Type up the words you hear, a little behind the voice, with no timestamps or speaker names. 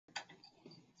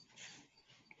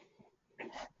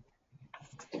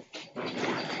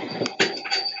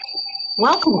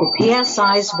Welcome to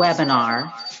PSI's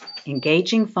webinar,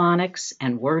 Engaging Phonics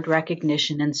and Word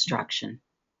Recognition Instruction.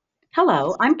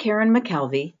 Hello, I'm Karen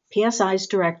McKelvey, PSI's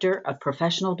Director of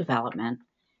Professional Development,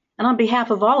 and on behalf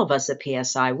of all of us at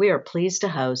PSI, we are pleased to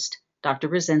host Dr.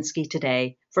 Brzezinski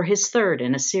today for his third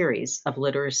in a series of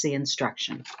literacy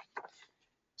instruction.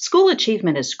 School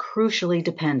achievement is crucially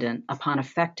dependent upon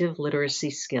effective literacy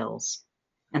skills,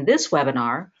 and this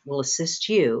webinar will assist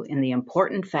you in the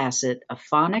important facet of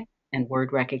phonics and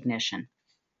word recognition.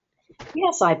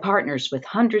 PSI partners with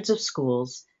hundreds of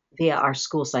schools via our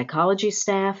school psychology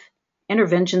staff,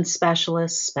 intervention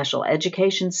specialists, special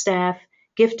education staff,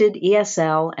 gifted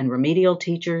ESL and remedial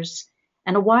teachers,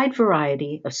 and a wide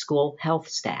variety of school health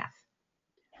staff.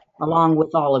 Along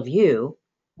with all of you,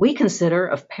 we consider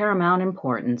of paramount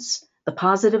importance the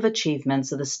positive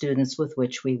achievements of the students with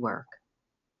which we work.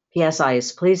 PSI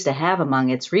is pleased to have among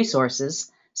its resources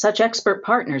such expert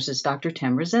partners as Dr.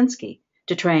 Tim Brzezinski,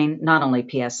 to train not only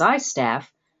PSI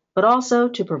staff, but also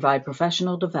to provide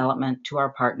professional development to our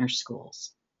partner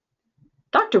schools.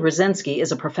 Dr. Brzezinski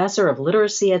is a professor of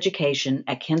literacy education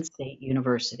at Kent State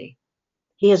University.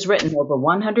 He has written over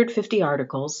 150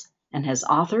 articles and has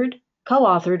authored,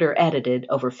 co-authored, or edited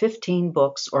over 15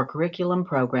 books or curriculum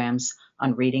programs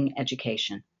on reading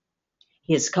education.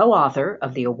 He is co-author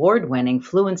of the award-winning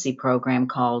fluency program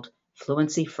called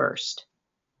Fluency First.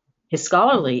 His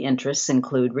scholarly interests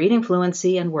include reading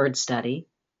fluency and word study,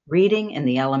 reading in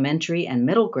the elementary and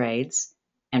middle grades,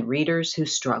 and readers who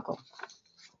struggle.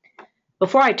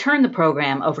 Before I turn the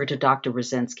program over to Dr.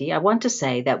 Brzezinski, I want to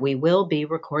say that we will be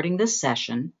recording this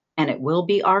session and it will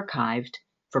be archived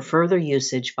for further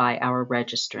usage by our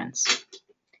registrants.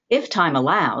 If time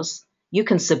allows, you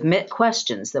can submit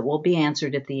questions that will be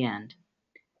answered at the end.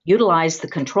 Utilize the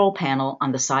control panel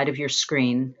on the side of your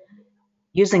screen,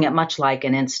 using it much like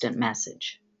an instant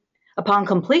message. Upon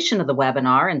completion of the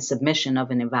webinar and submission of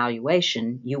an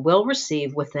evaluation, you will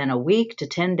receive within a week to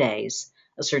 10 days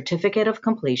a certificate of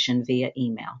completion via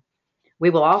email. We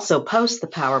will also post the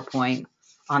PowerPoint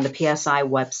on the PSI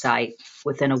website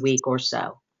within a week or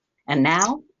so. And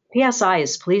now, PSI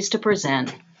is pleased to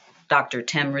present Dr.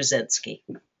 Tim Brzezinski.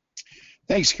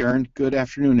 Thanks, Karen. Good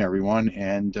afternoon, everyone,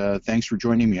 and thanks for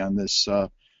joining me on this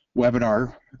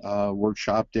webinar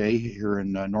workshop day here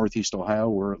in Northeast Ohio,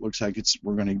 where it looks like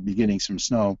we're going to be getting some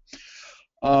snow.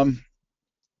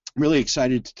 Really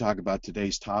excited to talk about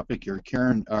today's topic here.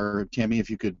 Karen, or Tammy, if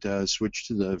you could switch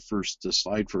to the first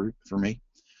slide for me.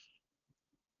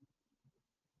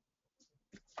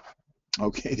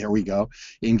 Okay, there we go.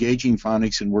 Engaging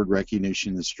phonics and word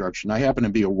recognition instruction. I happen to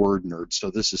be a word nerd,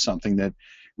 so this is something that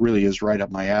really is right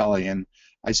up my alley, and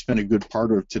I spent a good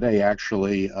part of today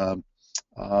actually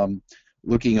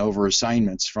looking over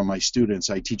assignments from my students.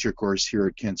 I teach a course here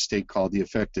at Kent State called The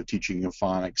Effective Teaching of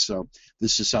Phonics, so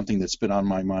this is something that's been on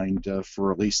my mind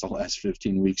for at least the last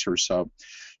 15 weeks or so.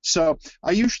 So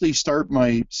I usually start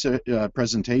my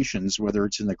presentations, whether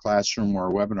it's in the classroom or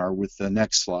a webinar, with the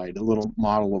next slide, a little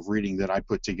model of reading that I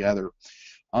put together.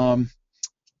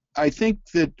 I think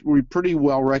that we pretty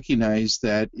well recognize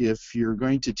that if you're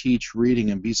going to teach reading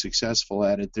and be successful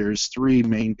at it, there's three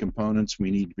main components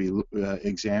we need to be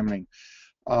examining.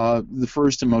 The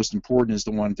first and most important is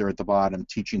the one there at the bottom,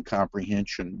 teaching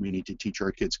comprehension. We need to teach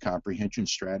our kids comprehension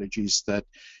strategies that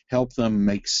help them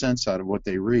make sense out of what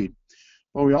they read.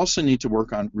 Well, we also need to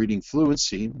work on reading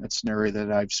fluency. That's an area that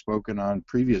I've spoken on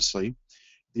previously.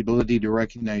 The ability to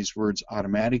recognize words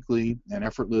automatically and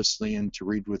effortlessly and to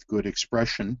read with good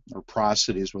expression, or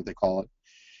prosody is what they call it.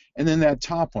 And then that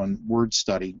top one, word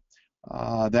study.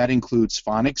 That includes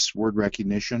phonics, word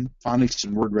recognition. Phonics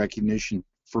and word recognition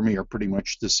for me are pretty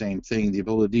much the same thing, the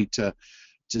ability to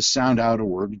sound out a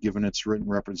word given its written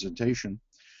representation.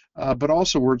 But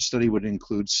also word study would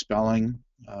include spelling,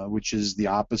 which is the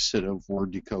opposite of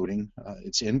word decoding.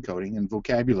 It's encoding, and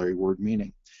vocabulary, word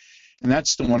meaning. And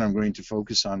that's the one I'm going to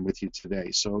focus on with you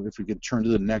today. So if we could turn to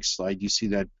the next slide, you see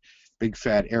that big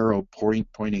fat arrow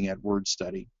pointing at word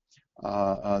study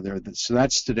there. So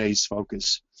that's today's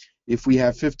focus. If we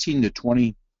have 15 to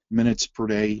 20 minutes per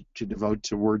day to devote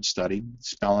to word study,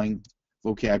 spelling,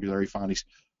 vocabulary, phonics,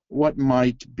 what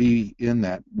might be in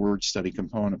that word study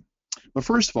component? But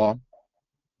first of all,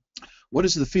 what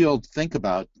does the field think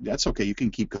about? That's okay, you can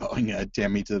keep going,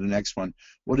 Tammy, to the next one.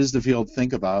 What does the field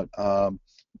think about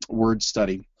word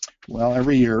study? Well,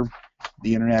 every year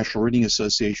the International Reading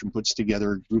Association puts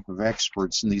together a group of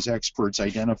experts, and these experts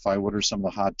identify what are some of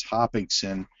the hot topics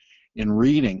in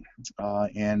reading.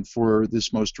 And for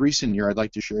this most recent year, I'd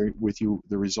like to share with you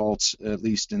the results, at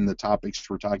least in the topics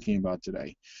we're talking about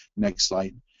today. Next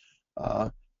slide.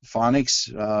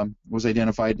 Phonics was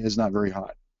identified as not very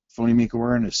hot. Phonemic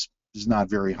awareness is not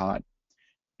very hot.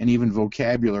 And even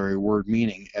vocabulary, word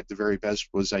meaning, at the very best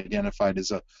was identified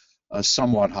as a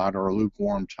somewhat hot or a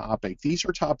lukewarm topic. These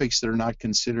are topics that are not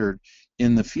considered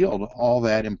in the field all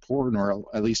that important, or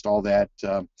at least all that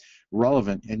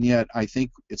relevant. And yet I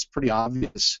think it's pretty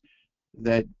obvious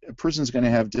that a person's going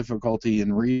to have difficulty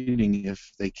in reading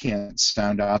if they can't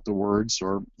sound out the words,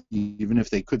 or even if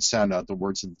they could sound out the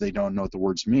words and they don't know what the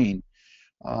words mean.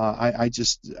 I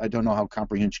don't know how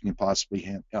comprehension can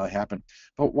possibly happen.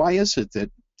 But why is it that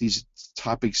these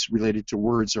topics related to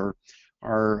words are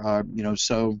are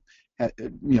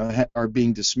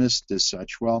being dismissed as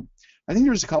such? Well, I think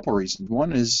there's a couple reasons.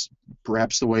 One is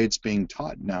perhaps the way it's being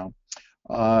taught now.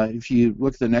 If you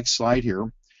look at the next slide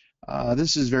here,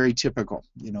 this is very typical,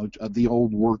 of the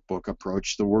old workbook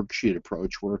approach, the worksheet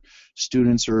approach, where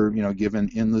students are,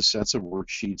 given endless sets of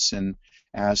worksheets and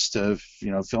asked to,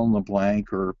 fill in the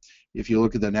blank. Or if you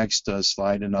look at the next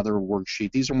slide, another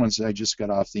worksheet. These are ones that I just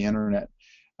got off the internet.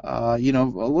 A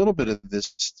little bit of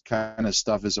this kind of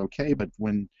stuff is okay, but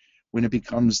when it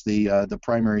becomes the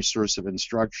primary source of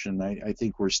instruction, I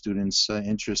think where students'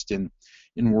 interest in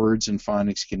words and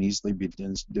phonics can easily be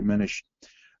diminished.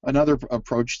 Another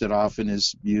approach that often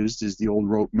is used is the old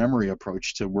rote memory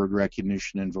approach to word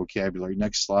recognition and vocabulary.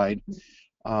 Next slide.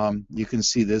 You can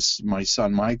see this, my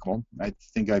son Michael. I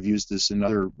think I've used this in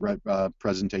other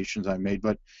presentations I made,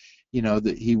 but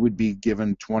that he would be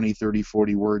given 20, 30,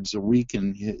 40 words a week,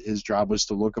 and his job was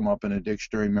to look them up in a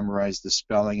dictionary, memorize the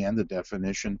spelling and the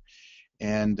definition.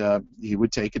 And he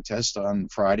would take a test on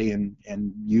Friday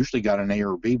and usually got an A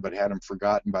or B, but had them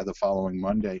forgotten by the following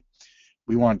Monday.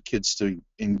 We want kids to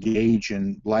engage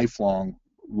in lifelong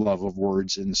love of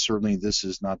words, and certainly this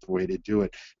is not the way to do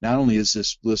it. Not only is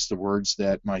this list of words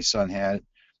that my son had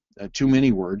too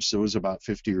many words, so it was about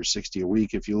 50 or 60 a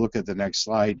week. If you look at the next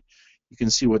slide, you can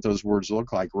see what those words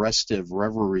look like: restive,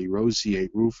 reverie,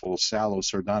 roseate, rueful, sallow,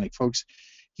 sardonic. Folks,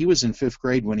 he was in 5th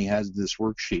grade when he had this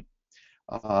worksheet.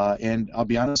 And I'll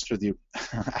be honest with you,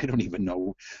 I don't even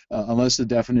know, unless the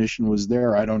definition was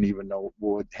there, I don't even know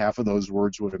what half of those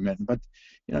words would have meant. But,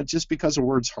 just because a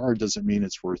word's hard doesn't mean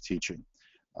it's worth teaching.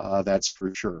 That's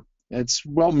for sure. It's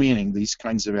well-meaning, these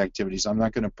kinds of activities. I'm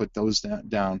not going to put those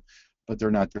down, but they're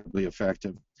not terribly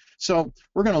effective. So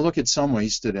we're going to look at some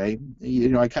ways today.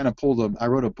 I kind of I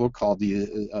wrote a book called The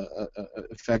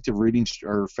Effective Reading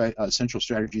or Essential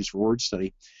Strategies for Word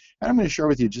Study. And I'm going to share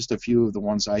with you just a few of the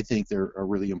ones I think are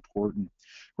really important.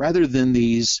 Rather than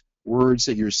these words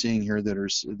that you're seeing here that are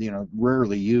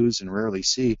rarely used and rarely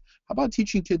see, how about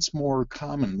teaching kids more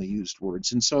commonly used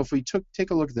words? And so if we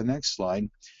take a look at the next slide,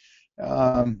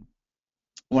 one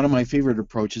of my favorite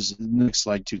approaches, next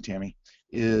slide too, Tammy,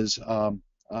 is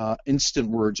instant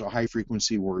words or high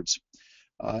frequency words.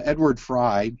 Edward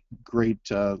Fry, great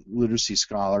literacy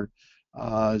scholar,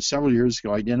 several years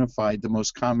ago identified the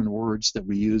most common words that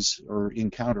we use or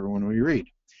encounter when we read.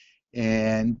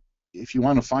 And if you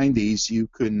want to find these, you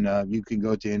can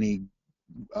go to any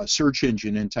search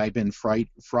engine and type in Fry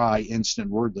instant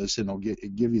word list, and it'll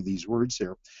give you these words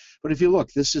there. But if you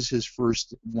look, this is his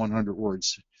first 100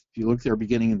 words. If you look there,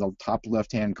 beginning in the top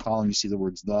left-hand column, you see the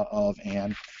words the, of,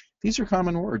 and. These are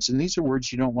common words, and these are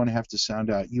words you don't want to have to sound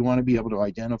out. You want to be able to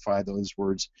identify those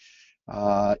words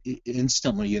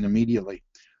instantly and immediately.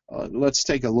 Let's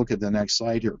take a look at the next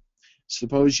slide here.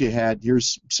 Suppose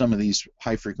here's some of these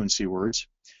high-frequency words,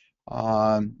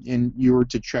 and you were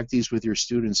to check these with your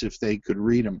students if they could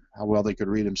read them, how well they could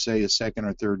read them, say a 2nd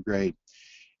or 3rd grade.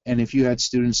 And if you had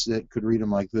students that could read them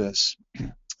like this: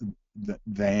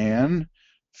 van,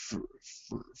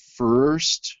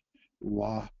 first,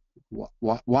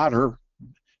 water,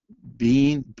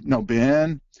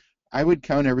 ben, I would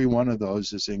count every one of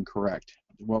those as incorrect.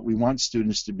 What we want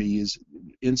students to be is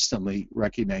instantly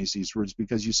recognize these words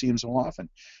because you see them so often.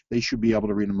 They should be able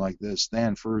to read them like this: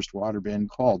 than, first, water, been,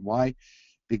 called. Why?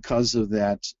 Because of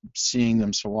that, seeing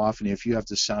them so often. If you have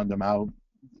to sound them out,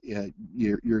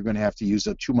 you're going to have to use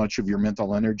too much of your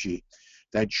mental energy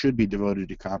that should be devoted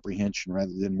to comprehension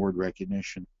rather than word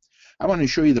recognition. I want to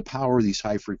show you the power of these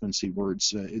high-frequency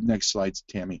words. Next slide,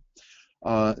 Tammy.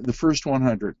 The first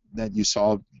 100 that you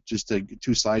saw just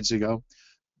 2 slides ago,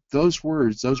 those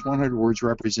 100 words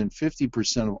represent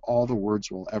 50% of all the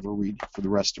words we'll ever read for the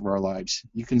rest of our lives.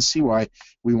 You can see why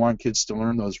we want kids to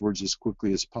learn those words as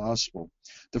quickly as possible.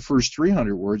 The first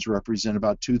 300 words represent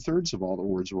about 2/3 of all the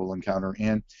words we'll encounter.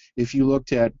 And if you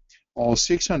looked at all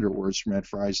 600 words from Ed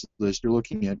Fry's list, you're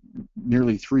looking at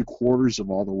nearly 3/4 of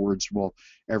all the words we'll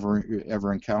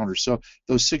ever encounter. So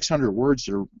those 600 words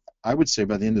are, I would say,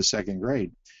 by the end of 2nd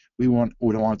grade, we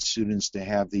want students to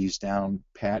have these down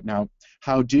pat. Now,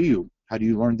 how do you How do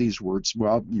you learn these words?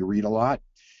 Well, you read a lot.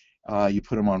 You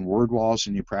put them on word walls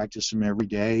and you practice them every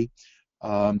day.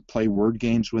 Play word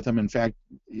games with them. In fact,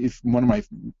 if one of my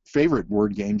favorite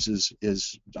word games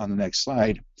is on the next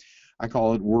slide, I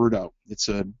call it Wordo. It's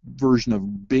a version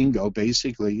of bingo.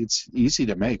 Basically, it's easy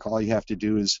to make. All you have to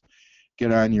do is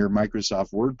get on your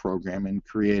Microsoft Word program and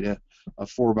create a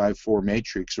 4x4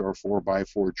 matrix or a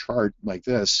 4x4 chart like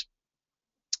this.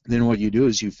 Then what you do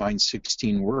is you find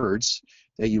 16 words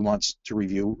that you want to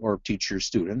review or teach your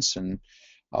students. And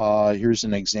here's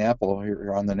an example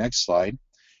here on the next slide.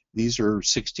 These are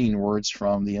 16 words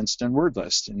from the instant word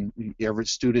list, and every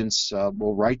students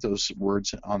will write those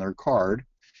words on their card.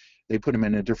 They put them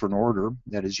in a different order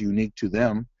that is unique to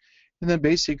them. And then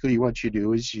basically what you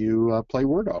do is you play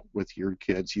Wordo with your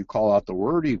kids. You call out the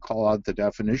word, you call out the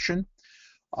definition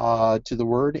to the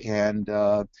word, and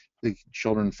the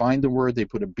children find the word. They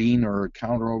put a bean or a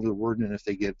counter over the word, and if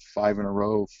they get 5 in a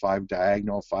row, 5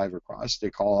 diagonal, 5 across, they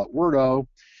call out Wordo,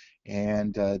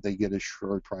 and they get a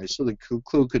short prize. So the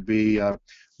clue could be,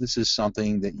 this is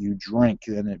something that you drink,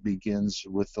 and it begins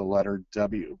with the letter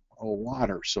W. Oh,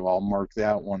 water. So I'll mark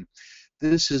that one.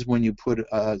 This is when you put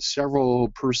several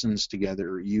persons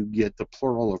together. You get the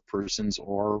plural of persons,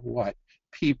 or what?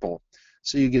 People.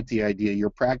 So you get the idea.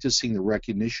 You're practicing the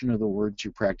recognition of the words,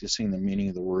 you're practicing the meaning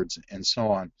of the words, and so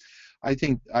on. I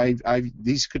think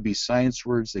these could be science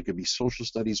words, they could be social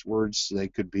studies words, they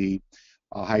could be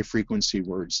high-frequency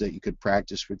words that you could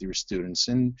practice with your students.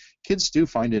 And kids do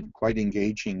find it quite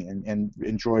engaging and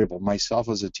enjoyable. Myself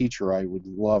as a teacher, I would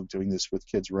love doing this with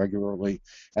kids regularly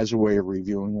as a way of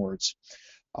reviewing words.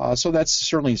 So that's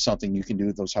certainly something you can do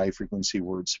with those high-frequency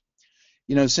words.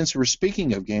 You know, since we're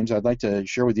speaking of games, I'd like to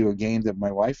share with you a game that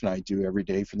my wife and I do every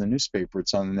day for the newspaper.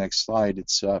 It's on the next slide.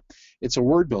 It's a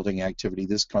word-building activity.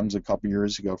 This comes a couple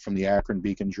years ago from the Akron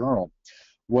Beacon Journal.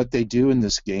 What they do in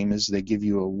this game is they give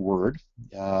you a word.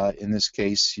 In this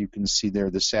case, you can see there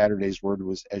the Saturday's word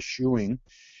was eschewing.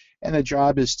 And the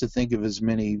job is to think of as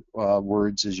many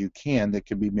words as you can that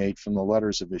can be made from the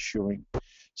letters of eschewing.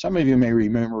 Some of you may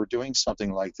remember doing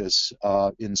something like this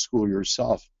in school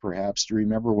yourself, perhaps. Do you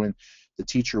remember when the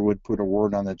teacher would put a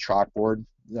word on the chalkboard?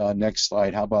 Next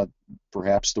slide, how about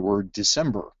perhaps the word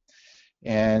December?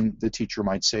 And the teacher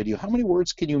might say to you, how many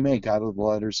words can you make out of the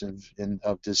letters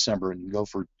of December? And you go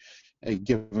for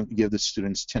give the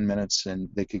students 10 minutes and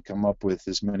they could come up with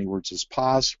as many words as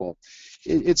possible.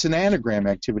 It's an anagram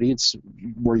activity. It's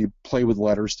where you play with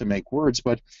letters to make words,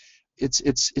 but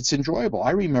it's enjoyable.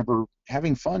 I remember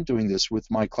having fun doing this with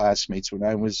my classmates when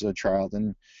I was a child,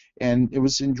 and it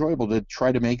was enjoyable to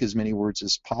try to make as many words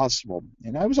as possible.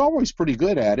 And I was always pretty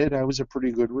good at it. I was a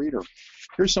pretty good reader.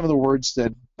 Here's some of the words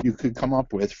that you could come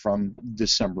up with from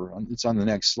December. It's on the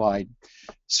next slide.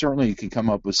 Certainly you could come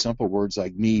up with simple words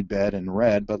like me, bed, and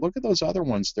red, but look at those other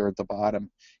ones there at the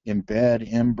bottom.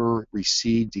 Embed, ember,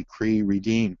 recede, decree,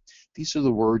 redeem. These are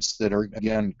the words that are,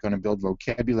 again, going to build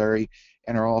vocabulary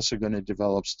and are also going to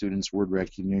develop students' word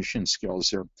recognition skills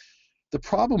here. The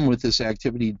problem with this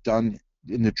activity done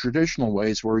in the traditional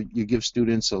ways where you give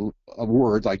students a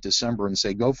word like December and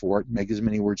say, go for it, make as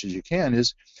many words as you can,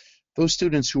 is those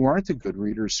students who aren't the good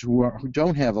readers, who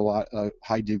don't have a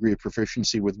high degree of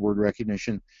proficiency with word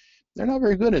recognition, they're not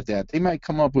very good at that. They might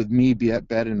come up with me, bed,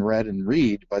 and read, and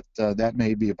read, but that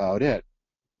may be about it.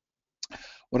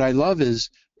 What I love is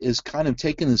kind of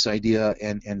taking this idea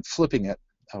and flipping it.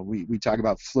 We talk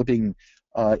about flipping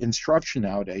instruction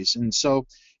nowadays. And so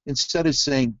instead of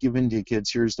saying, giving to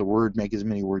kids, here's the word, make as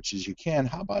many words as you can,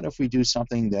 how about if we do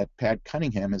something that Pat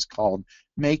Cunningham has called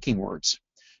making words?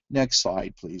 Next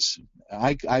slide, please.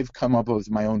 I've come up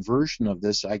with my own version of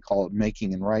this. I call it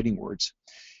making and writing words.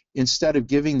 Instead of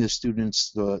giving the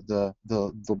students the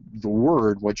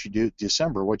word, what you do,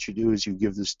 December, what you do is you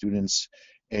give the students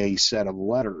a set of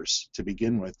letters to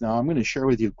begin with. Now, I'm going to share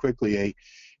with you quickly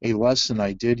a lesson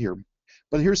I did here.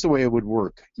 But here's the way it would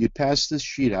work. You'd pass this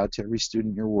sheet out to every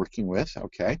student you're working with,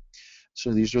 okay?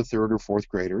 So these are third or fourth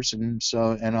graders. And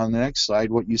on the next slide,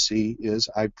 what you see is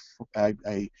I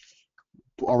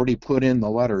already put in the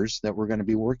letters that we're going to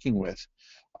be working with.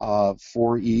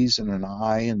 4 E's and an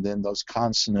I, and then those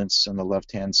consonants on the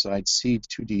left-hand side, C,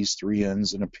 2 D's, 3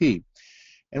 N's, and a P.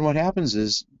 And what happens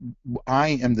is I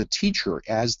am the teacher.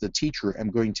 As the teacher,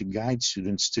 I'm going to guide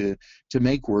students to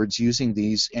make words using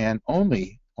these and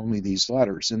only these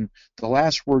letters. And the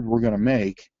last word we're going to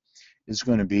make is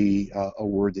going to be a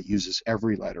word that uses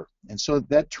every letter. And so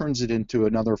that turns it into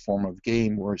another form of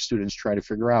game where students try to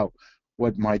figure out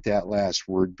what might that last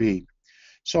word be.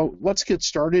 So let's get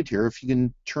started here. If you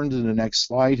can turn to the next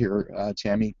slide here,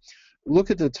 Tammy. Look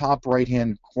at the top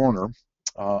right-hand corner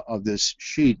of this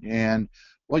sheet, and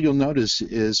what you'll notice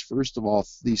is, first of all,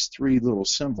 these three little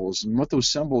symbols. And what those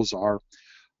symbols are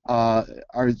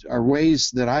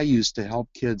ways that I use to help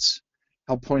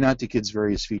point out to kids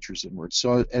various features in words.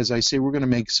 So as I say, we're going to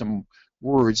make some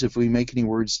words. If we make any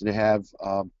words that have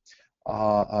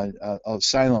a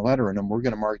silent letter in them, we're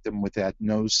going to mark them with that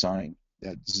no sign,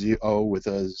 that O with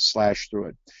a slash through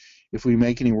it. If we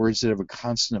make any words that have a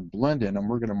consonant blend in them,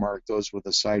 we're going to mark those with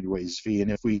a sideways V.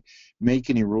 And if we make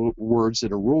any words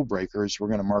that are rule breakers, we're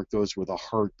going to mark those with a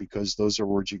heart, because those are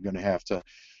words you're going to have to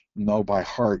know by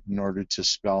heart in order to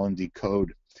spell and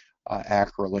decode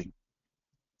accurately.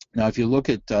 Now, if you look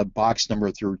at box number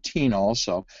 13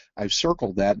 also, I've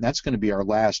circled that, and that's going to be our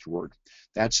last word.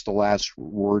 That's the last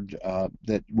word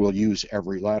that we'll use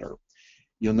every letter.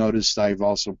 You'll notice I've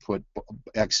also put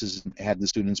X's, had the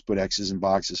students put X's in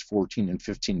boxes 14 and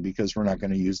 15 because we're not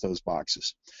going to use those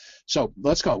boxes. So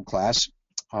let's go, class.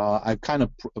 I've kind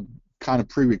of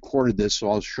pre-recorded this,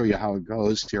 so I'll show you how it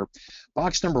goes here.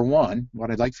 Box number 1, what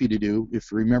I'd like for you to do,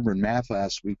 if you remember in math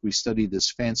last week, we studied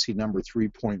this fancy number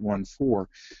 3.14.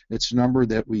 It's a number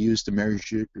that we use to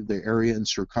measure the area and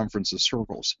circumference of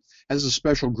circles. It has a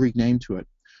special Greek name to it.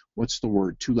 What's the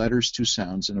word? 2 letters, 2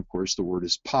 sounds, and of course the word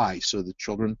is pi. So the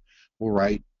children will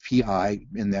write pi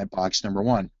in that box number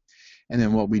 1. And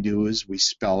then what we do is we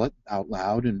spell it out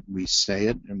loud, and we say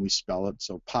it, and we spell it.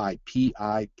 So pi,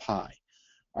 P-I, pi.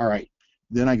 All right.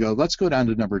 Then I go, let's go down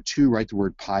to number 2, write the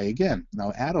word pi again.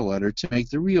 Now add a letter to make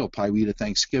the real pi. We eat at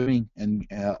Thanksgiving and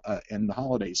the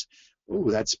holidays. Oh,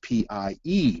 that's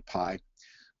P-I-E, pi.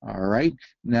 All right.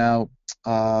 Now,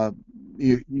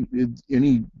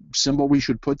 any symbol we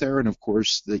should put there, and of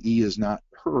course the E is not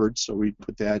heard, so we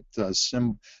put that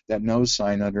that no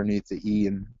sign underneath the E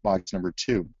in box number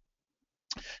 2.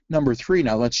 Number 3,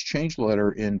 now let's change the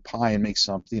letter in pi and make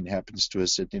something that happens to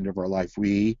us at the end of our life.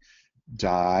 We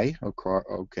die.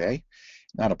 Okay.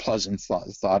 Not a pleasant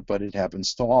thought, but it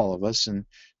happens to all of us. And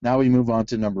now we move on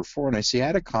to number 4, and I say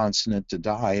add a consonant to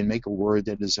die and make a word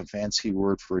that is a fancy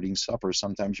word for eating supper.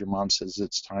 Sometimes your mom says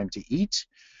it's time to eat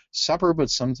supper, but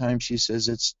sometimes she says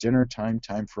it's dinner time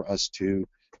for us to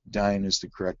dine is the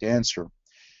correct answer.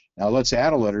 Now let's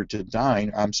add a letter to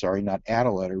dine. I'm sorry, not add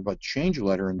a letter, but change a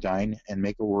letter in dine and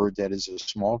make a word that is a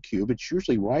small cube. It's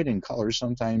usually white in color.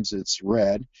 Sometimes it's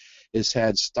red. It's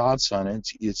had dots on it.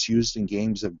 It's used in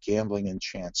games of gambling and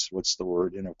chance. What's the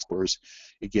word? And of course,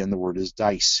 again, the word is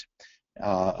dice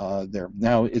there.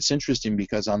 Now it's interesting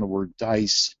because on the word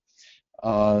dice,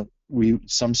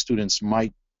 some students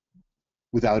might,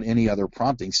 without any other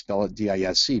prompting, spell it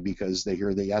D-I-S-C because they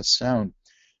hear the S sound.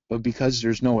 But because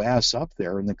there's no S up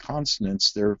there in the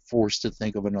consonants, they're forced to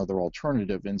think of another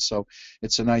alternative. And so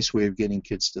it's a nice way of getting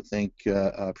kids to think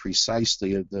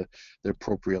precisely of the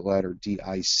appropriate letter,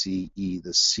 D-I-C-E,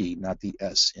 the C, not the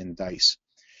S in dice.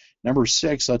 Number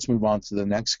 6, let's move on to the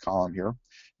next column here.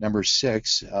 Number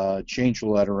 6, change the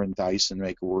letter in dice and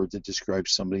make a word that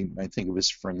describes somebody you might think of as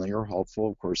friendly or helpful.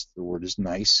 Of course, the word is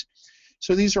nice.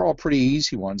 So these are all pretty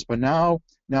easy ones, but now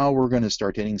we're going to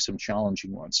start hitting some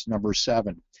challenging ones. Number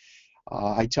 7.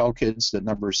 I tell kids that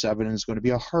number 7 is going to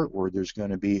be a heart word. There's going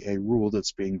to be a rule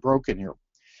that's being broken here.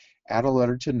 Add a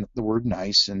letter to the word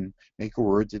nice and make a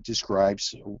word that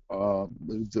describes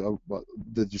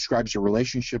describes a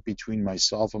relationship between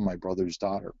myself and my brother's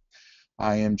daughter.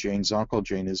 I am Jane's uncle.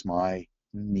 Jane is my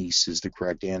niece is the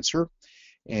correct answer.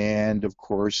 And of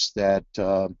course that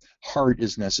heart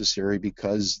is necessary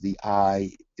because the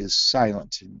I is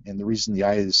silent, and the reason the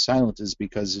I is silent is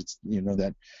because it's, you know,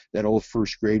 that old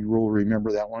first grade rule.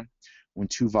 Remember that one? When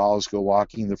 2 vowels go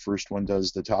walking, the first one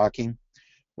does the talking.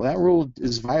 Well, that rule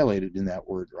is violated in that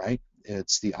word, right?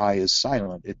 It's the I is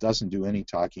silent. It doesn't do any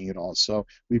talking at all. So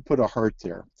we put a heart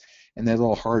there, and that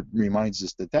little heart reminds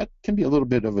us that can be a little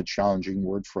bit of a challenging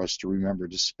word for us to remember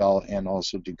to spell and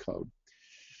also decode.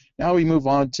 Now we move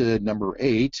on to number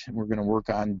 8, and we're going to work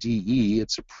on DE.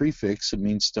 It's a prefix. It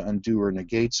means to undo or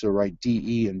negate, so write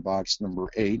DE in box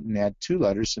number 8 and add 2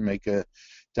 letters to make a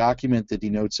document that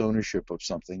denotes ownership of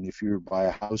something. If you buy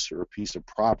a house or a piece of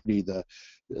property,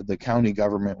 the county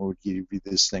government would give you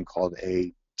this thing called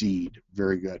a deed.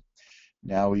 Very good.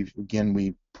 Now we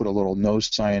put a little no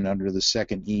sign under the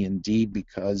second E in deed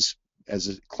because as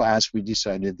a class, we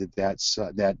decided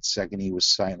that second E was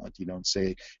silent. You don't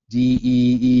say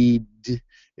D-E-E-D,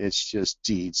 it's just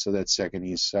deed, so that second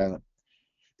E is silent.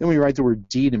 Then we write the word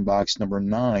deed in box number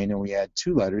 9, and we add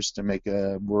 2 letters to make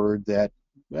a word that,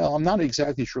 well, I'm not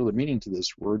exactly sure the meaning to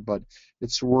this word, but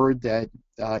it's a word that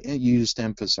you use to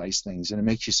emphasize things, and it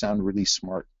makes you sound really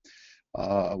smart.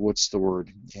 What's the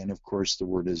word? And of course, the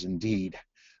word is indeed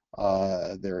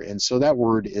there. And so that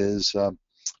word is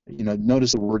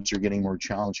notice the words are getting more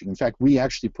challenging. In fact, we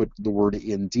actually put the word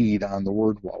indeed on the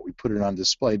word wall. We put it on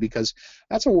display because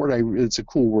that's a word, it's a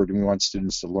cool word, and we want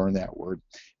students to learn that word.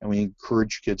 And we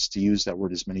encourage kids to use that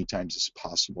word as many times as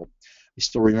possible. I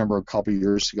still remember a couple of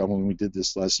years ago when we did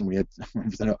this lesson, we had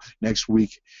the next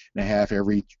week and a half,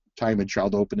 every time a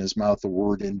child opened his mouth, the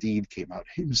word indeed came out.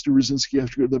 Hey, Mr. Rosinski, I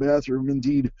have to go to the bathroom.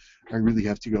 Indeed, I really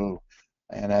have to go.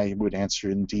 And I would answer,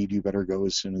 indeed, you better go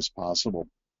as soon as possible.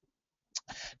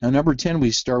 Now, number 10,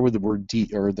 we start with the word D,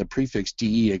 or the prefix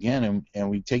DE again, and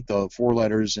we take the 4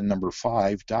 letters in number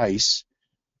 5, dice,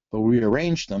 but we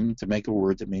arrange them to make a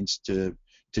word that means to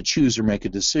choose or make a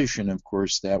decision. Of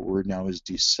course, that word now is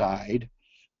decide.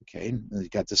 Okay, you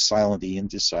got the silent E in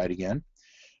decide again.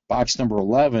 Box number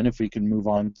 11, if we can move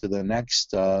on to the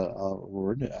next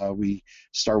word, we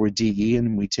start with DE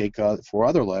and we take 4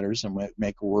 other letters and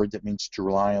make a word that means to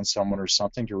rely on someone or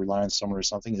something. To rely on someone or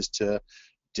something is to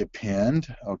depend.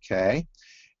 Okay,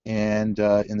 and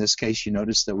in this case, you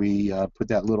notice that we put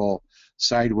that little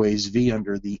sideways V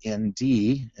under the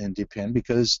ND in depend,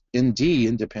 because ND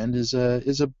in depend is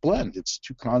a blend. It's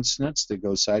 2 consonants that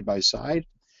go side by side,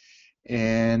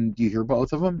 and you hear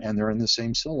both of them, and they're in the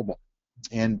same syllable.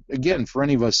 And again, for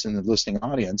any of us in the listening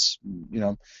audience,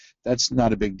 that's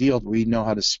not a big deal. We know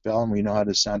how to spell and we know how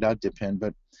to sound out depend,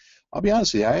 but I'll be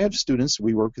honest with you, I have students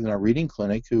we work with in our reading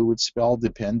clinic who would spell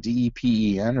depend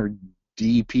D-E-P-E-N or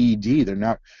D-P-D. They're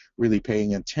not really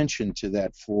paying attention to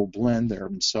that full blend there,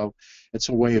 and so it's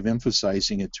a way of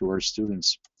emphasizing it to our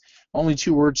students. Only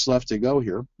 2 words left to go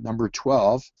here. Number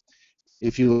 12,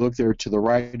 if you look there to the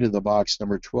right of the box,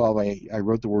 number 12, I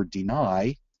wrote the word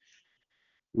deny.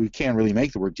 We can't really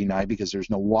make the word deny because there's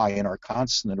no Y in our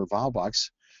consonant or vowel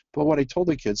box. But what I told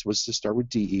the kids was to start with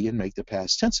DE and make the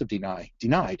past tense of deny,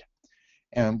 denied.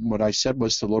 And what I said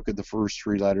was to look at the first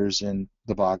 3 letters in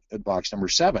the box number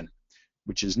 7,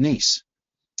 which is niece.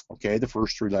 Okay, the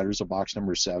first 3 letters of box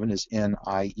number 7 is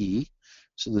N-I-E.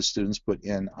 So the students put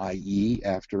N-I-E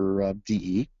after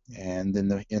DE, and then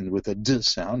the end with a D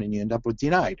sound, and you end up with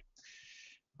denied.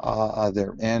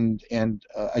 There. And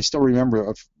I still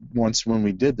remember once when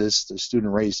we did this, the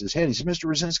student raised his hand. He said, Mr.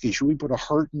 Rosinski, should we put a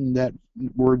heart in that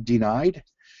word denied?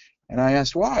 And I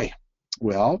asked, why?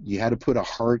 Well, you had to put a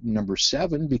heart in number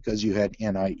 7 because you had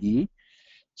NIE.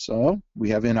 So we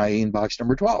have NIE in box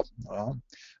number 12. Well,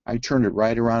 I turned it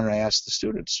right around and I asked the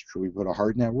students, should we put a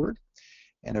heart in that word?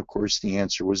 And of course, the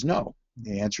answer was no.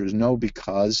 The answer is no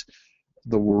because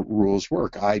the rules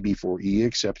work. I before E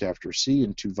except after C,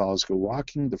 and 2 vowels go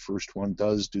walking. The first one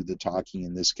does do the talking,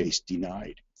 in this case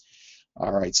denied.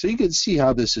 All right, so you can see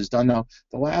how this is done. Now,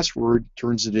 the last word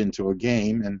turns it into a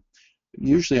game, and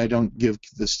usually I don't give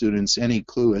the students any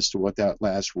clue as to what that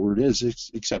last word is,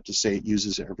 except to say it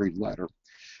uses every letter.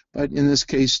 But in this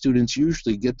case, students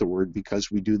usually get the word because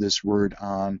we do this word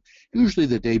on usually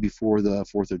the day before the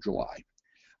 4th of July.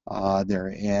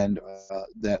 And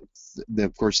that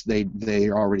of course they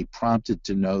are already prompted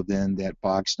to know then that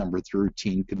box number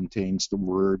 13 contains the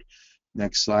word,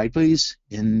 next slide please,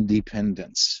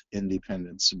 independence,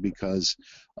 because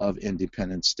of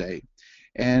Independence Day.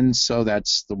 And so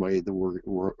that's the way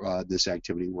this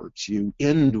activity works. You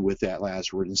end with that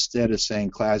last word. Instead of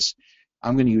saying, class,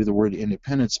 I'm going to use the word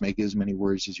independence, make as many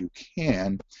words as you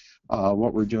can,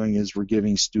 what we're doing is we're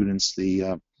giving students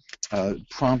the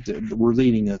prompted. We're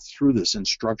leading it through this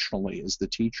instructionally as the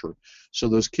teacher. So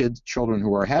those children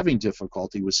who are having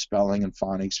difficulty with spelling and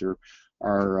phonics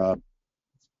are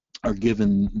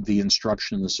given the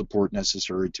instruction and the support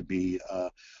necessary to be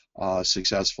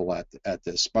successful at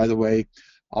this. By the way,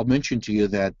 I'll mention to you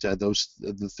that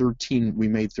we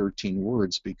made 13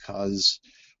 words because,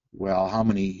 well, how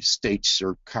many states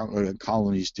or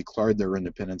colonies declared their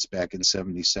independence back in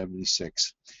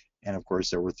 1776? And of course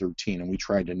there were 13, and we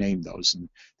tried to name those, and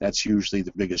that's usually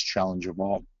the biggest challenge of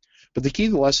all. But the key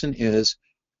to the lesson is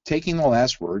taking the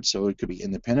last word, so it could be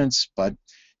independence, but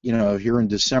here in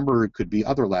December it could be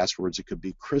other last words. It could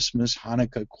be Christmas,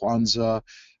 Hanukkah, Kwanzaa,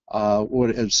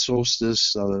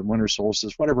 solstice, winter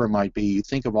solstice, whatever it might be. You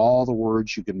think of all the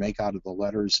words you can make out of the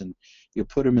letters, and you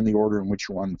put them in the order in which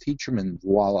you want to teach them, and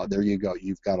voila, there you go.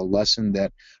 You've got a lesson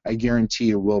that I guarantee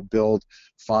you will build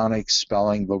phonics,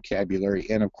 spelling, vocabulary,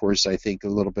 and of course, I think a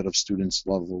little bit of students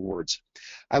love the words.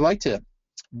 I like to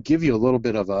give you a little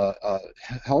bit of a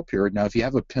help here. Now, if you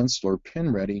have a pencil or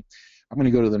pen ready, I'm going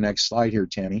to go to the next slide here,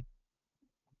 Tammy.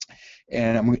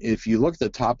 And if you look at the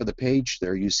top of the page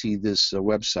there, you see this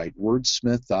website,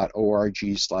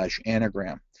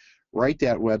 wordsmith.org/anagram. Write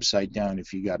that website down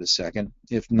if you got a second.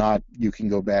 If not, you can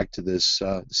go back to this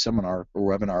seminar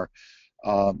or webinar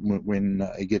when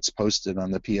it gets posted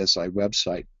on the PSI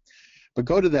website. But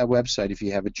go to that website if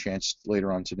you have a chance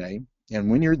later on today. And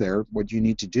when you're there, what you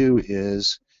need to do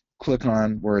is click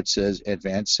on where it says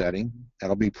Advanced Setting.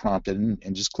 That'll be prompted,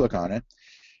 and just click on it.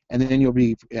 And then you'll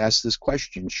be asked this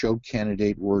question: show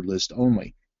candidate word list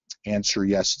only. Answer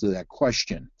yes to that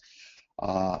question.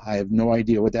 I have no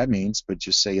idea what that means, but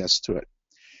just say yes to it.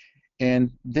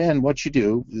 And then what you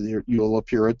do, you'll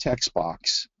appear a text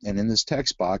box. And in this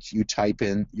text box, you type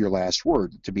in your last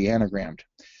word to be anagrammed.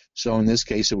 So in this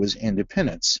case, it was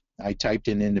independence. I typed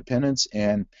in independence,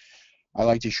 and I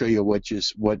like to show you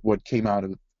what came out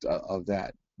of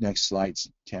that. Next slide,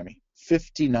 Tammy.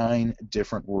 59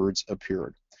 different words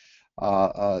appeared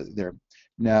there.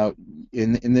 Now,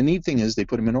 and the neat thing is they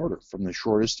put them in order from the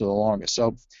shortest to the longest.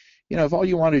 So, if all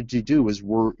you wanted to do was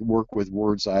work with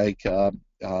words like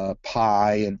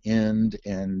pie and end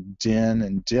and din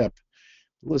and dip,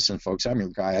 listen, folks, I'm your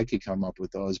guy. I could come up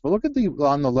with those. But look at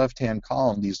on the left-hand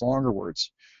column, these longer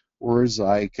words. Words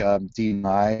like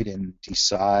denied and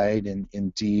decide and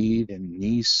indeed and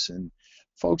niece. And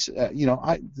folks,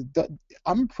 I'm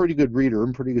a pretty good reader.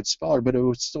 I'm a pretty good speller, but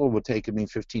it still would take me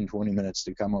 15, 20 minutes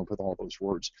to come up with all those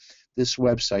words. This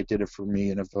website did it for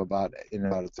me in about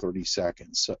 30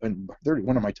 seconds. So,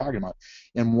 what am I talking about?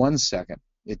 In 1 second.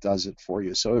 It does it for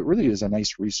you. So it really is a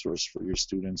nice resource for your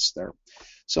students there.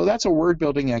 So that's a word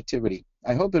building activity.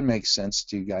 I hope it makes sense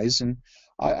to you guys, and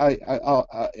I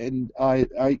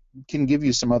can give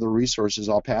you some other resources.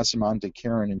 I'll pass them on to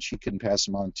Karen, and she can pass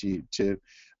them on to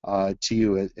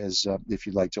you as if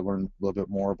you'd like to learn a little bit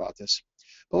more about this.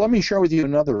 But let me share with you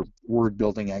another word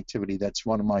building activity that's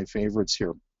one of my favorites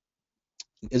here.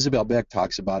 Isabel Beck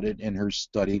talks about it in her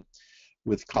study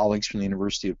with colleagues from the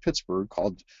University of Pittsburgh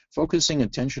called Focusing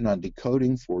Attention on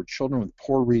Decoding for Children with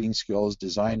Poor Reading Skills,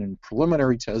 Design and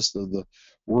Preliminary Test of the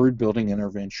Word Building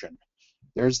Intervention.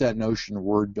 There's that notion of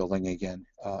word building again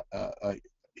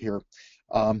here.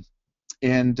 Let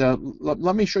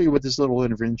me show you what this little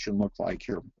intervention looked like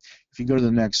here. If you go to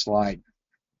the next slide,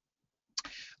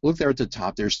 look there at the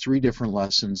top. There's 3 different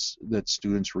lessons that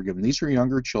students were given. These are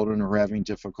younger children who are having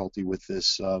difficulty with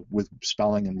this, with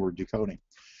spelling and word decoding.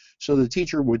 So the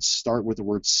teacher would start with the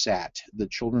word sat. The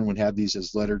children would have these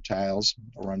as letter tiles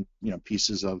or on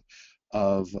pieces of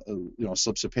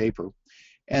slips of paper,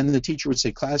 and the teacher would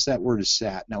say, "Class, that word is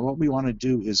sat." Now what we want to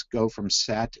do is go from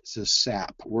sat to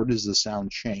sap. Where does the sound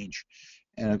change?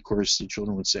 And of course the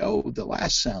children would say, "Oh, the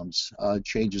last sound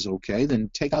changes." Okay, then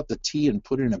take out the T and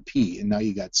put in a P, and now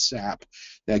you got sap,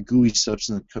 that gooey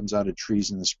substance that comes out of trees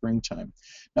in the springtime.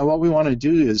 Now what we want to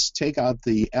do is take out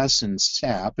the S in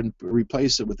sap and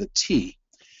replace it with a T.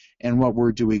 And what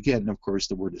word do we get? And of course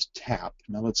the word is tap.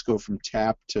 Now let's go from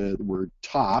tap to the word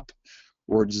top.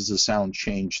 Where does the sound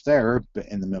change there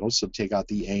in the middle? So take out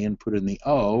the A and put in the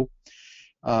O.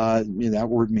 That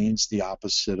word means the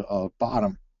opposite of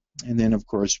bottom. And then, of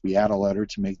course, we add a letter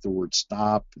to make the word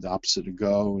stop, the opposite of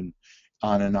go, and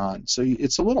on and on. So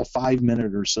it's a little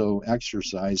 5-minute or so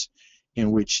exercise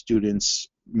in which students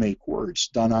make words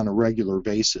done on a regular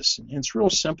basis. And it's real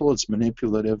simple. It's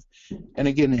manipulative. And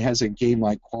again, it has a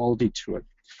game-like quality to it.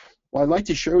 Well, I'd like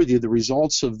to share with you the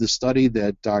results of the study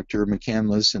that Dr.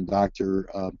 McCandless and Dr.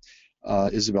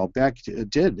 Isabel Beck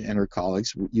did and her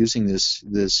colleagues using this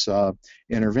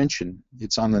intervention.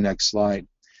 It's on the next slide.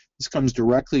 This comes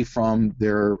directly from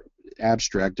their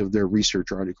abstract of their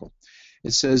research article.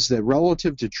 It says that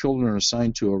relative to children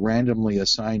assigned to a randomly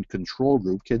assigned control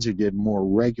group, kids who did more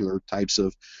regular types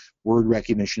of word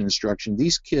recognition instruction,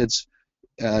 these kids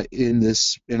in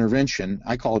this intervention,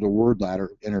 I call it a word ladder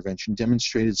intervention,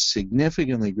 demonstrated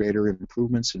significantly greater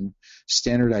improvements in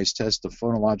standardized tests of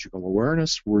phonological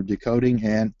awareness, word decoding,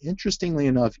 and interestingly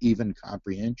enough, even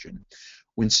comprehension.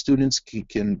 When students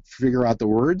can figure out the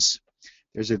words,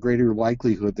 there's a greater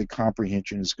likelihood that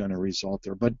comprehension is going to result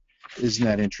there. But isn't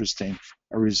that interesting,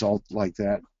 a result like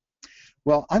that?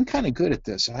 Well, I'm kind of good at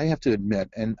this, I have to admit,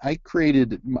 and I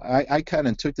kind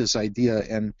of took this idea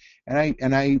and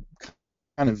I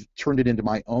kind of turned it into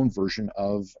my own version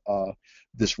of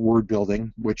this word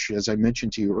building, which, as I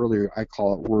mentioned to you earlier, I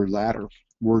call it word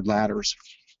ladders.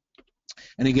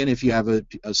 And again, if you have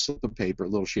a slip of paper, a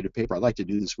little sheet of paper, I'd like to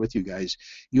do this with you guys.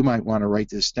 You might want to write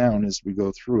this down as we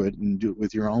go through it and do it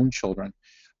with your own children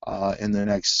in the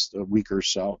next week or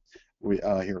so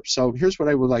here. So here's what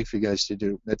I would like for you guys to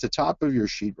do. At the top of your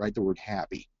sheet, write the word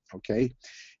happy, okay?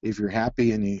 If you're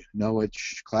happy and you know it,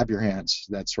 clap your hands,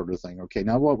 that sort of thing. Okay,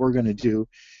 now what we're going to do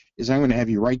is I'm going to have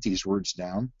you write these words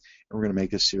down, and we're going to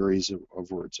make a series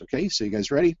of words. Okay, so you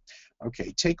guys ready?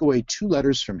 Okay, take away 2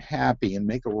 letters from happy and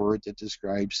make a word that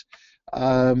describes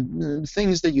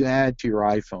things that you add to your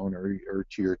iPhone or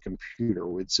to your computer.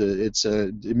 It's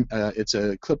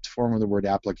a clipped form of the word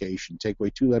application. Take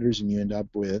away 2 letters and you end up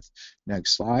with,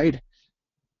 next slide,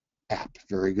 app.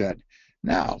 Very good.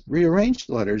 Now, rearrange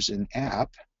the letters in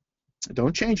app.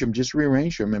 Don't change them, just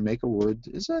rearrange them and make a word.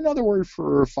 Is another word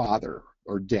for father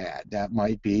or dad. That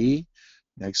might be,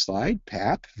 next slide,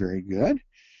 pap. Very good.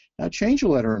 Now change a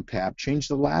letter in pap. Change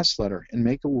the last letter and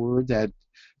make a word that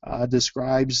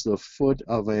describes the foot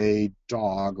of a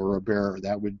dog or a bear.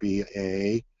 That would be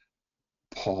a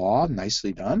paw.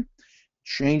 Nicely done.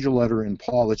 Change a letter in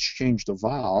paw. Let's change the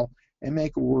vowel and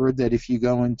make a word that if you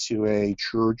go into a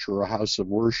church or a house of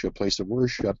worship, place of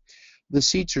worship, the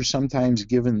seats are sometimes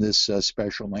given this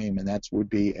special name, and that would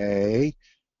be a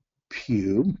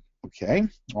pew. Okay,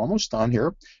 almost done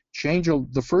here. Change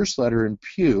the first letter in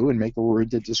pew and make a word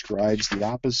that describes the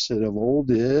opposite of old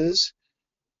is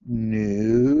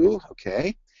new.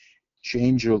 Okay,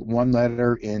 change one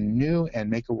letter in new and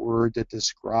make a word that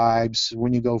describes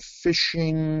when you go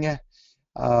fishing.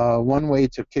 One way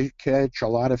to catch a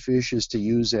lot of fish is to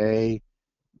use a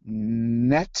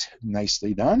net.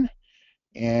 Nicely done.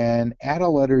 And add a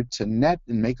letter to net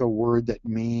and make a word that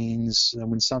means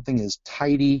when something is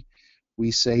tidy,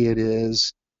 we say it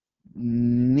is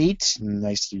neat.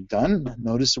 Nicely done.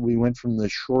 Notice that we went from the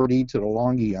short E to the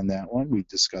long E on that one. We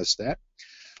discussed that.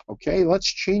 Okay, let's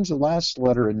change the last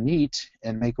letter in neat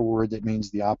and make a word that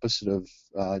means the opposite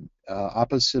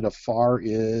of far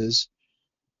is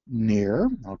near.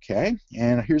 Okay,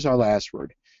 and here's our last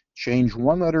word. Change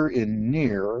one letter in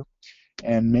near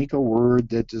and make a word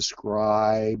that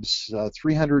describes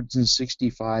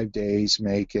 365 days,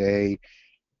 make a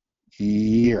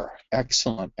year.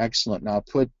 Excellent, excellent. Now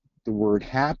put the word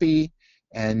happy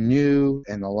and new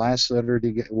and the last letter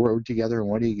word together, and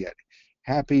what do you get?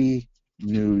 Happy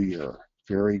New Year.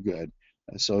 Very good.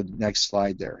 So next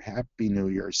slide there. Happy New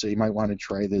Year. So you might want to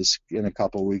try this in a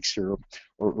couple of weeks here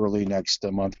or early next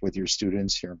month with your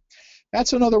students here.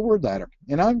 That's another word ladder.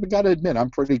 And I've got to admit, I'm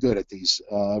pretty good at these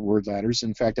word ladders.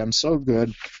 In fact, I'm so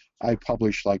good, I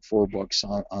published like 4 books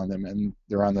on them, and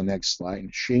they're on the next slide.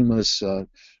 Shameless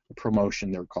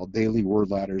promotion. They're called Daily Word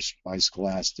Ladders by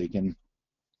Scholastic. And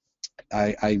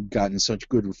I've gotten such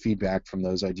good feedback from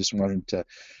those. I just wanted to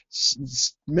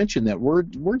mention that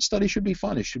word study should be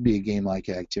fun. It should be a game-like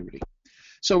activity.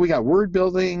 So we got word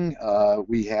building,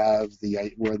 we have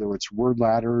whether it's word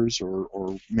ladders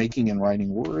or making and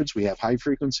writing words, we have high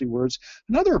frequency words.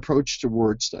 Another approach to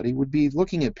word study would be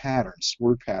looking at patterns,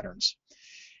 word patterns.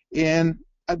 And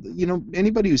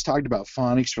anybody who's talked about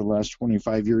phonics for the last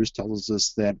 25 years tells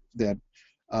us that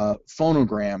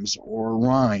phonograms or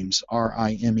rhymes,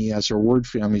 R-I-M-E-S, or word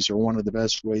families are one of the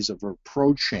best ways of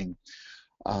approaching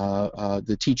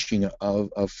the teaching of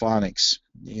phonics.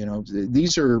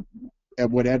 These are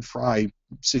what Ed Fry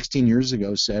 16 years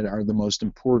ago said are the most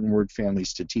important word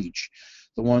families to teach,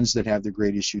 the ones that have the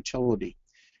greatest utility.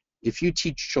 If you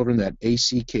teach children that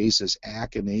ACK says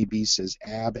ACK and AB says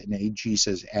AB and AG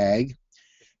says AG,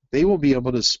 they will be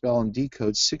able to spell and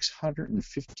decode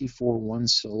 654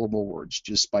 one-syllable words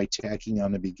just by tacking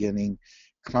on a beginning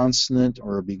consonant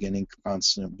or a beginning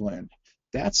consonant blend.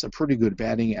 That's a pretty good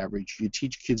batting average. You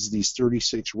teach kids these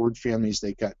 36 word families,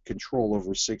 they got control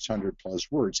over 600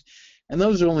 plus words. And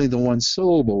those are only the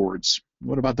one-syllable words.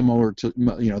 What about the more,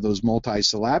 those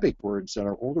multi-syllabic words that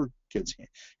our older kids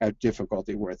have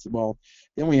difficulty with? Well,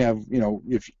 then we have,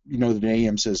 if you know that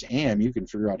AM says am, you can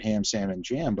figure out ham, sam, and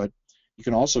jam, but you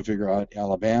can also figure out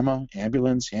Alabama,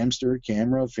 ambulance, hamster,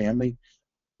 camera, family,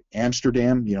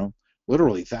 Amsterdam,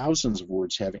 literally thousands of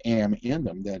words have am in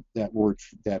them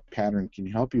that pattern can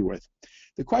help you with.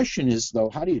 The question is, though,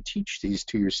 how do you teach these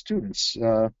to your students?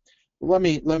 Let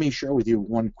me share with you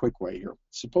one quick way here.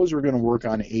 Suppose we're going to work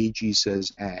on AG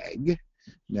says ag.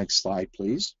 Next slide,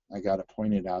 please. I got it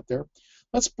pointed out there.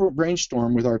 Let's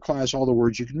brainstorm with our class all the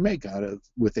words you can make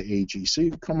with the AG. So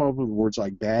you can come up with words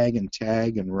like bag and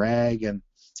tag and rag and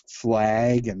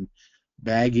flag and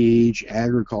baggage,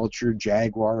 agriculture,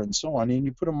 jaguar, and so on, and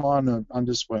you put them on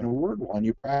display on a word wall, and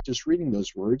you practice reading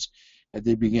those words at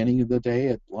the beginning of the day,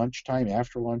 at lunchtime,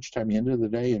 after lunchtime, the end of the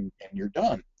day, and you're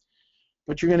done.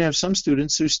 But you're going to have some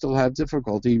students who still have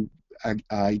difficulty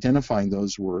identifying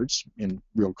those words in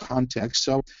real context.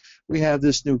 So we have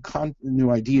this new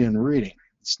idea in reading.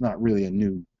 It's not really a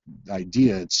new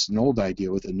idea. It's an old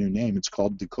idea with a new name. It's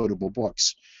called decodable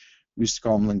books. We used to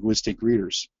call them linguistic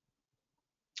readers.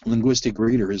 Linguistic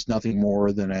reader is nothing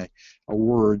more than a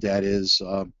word that is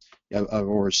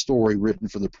or a story written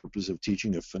for the purpose of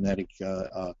teaching a phonetic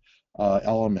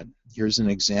element. Here's an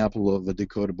example of a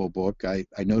decodable book. I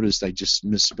noticed I just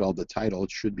misspelled the title.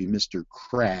 It should be Mr.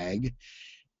 Cragg.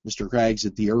 Mr. Cragg's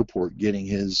at the airport getting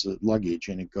his luggage,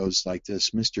 and it goes like this.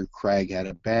 Mr. Cragg had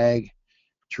a bag.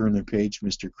 Turn the page.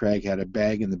 Mr. Cragg had a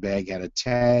bag, and the bag had a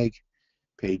tag.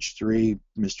 Page 3,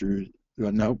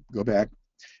 no, go back.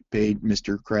 Page,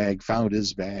 Mr. Cragg found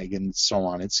his bag, and so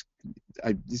on. It's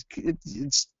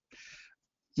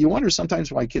you wonder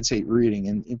sometimes why kids hate reading,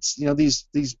 and it's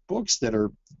these books that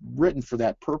are written for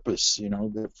that purpose,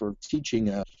 for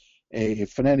teaching a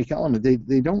phonetic element.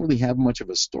 They don't really have much of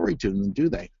a story to them, do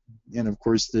they? And of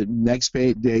course, the next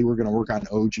day we're going to work on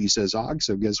OG says Og.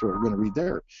 So guess what we're going to read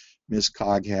there? Miss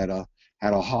Cog had a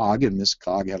hog, and Miss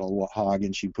Cog had a hog,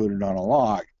 and she put it on a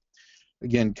log.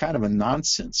 Again, kind of a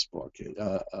nonsense book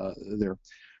there.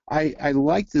 I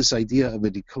like this idea of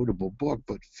a decodable book,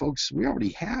 but folks, we already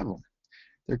have them.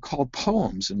 They're called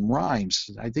poems and rhymes.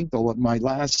 I think my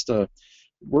last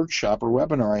workshop or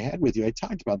webinar I had with you, I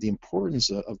talked about the importance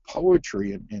of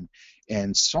poetry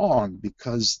and song,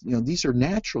 because these are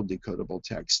natural decodable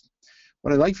texts.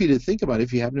 What I'd like for you to think about,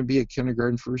 if you happen to be a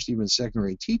kindergarten, first, even second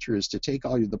grade teacher, is to take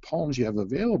all the poems you have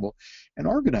available and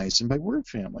organize them by word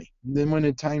family. And then when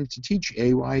it's time to teach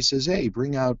AY says A,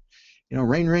 bring out,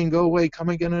 rain, rain, go away, come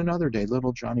again another day,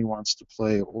 little Johnny wants to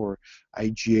play, or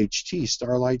IGHT,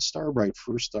 starlight, starbright,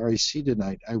 first star I see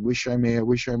tonight, I wish I may, I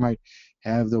wish I might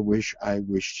have the wish I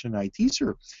wish tonight. These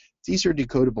are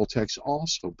decodable texts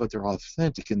also, but they're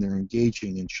authentic and they're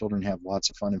engaging, and children have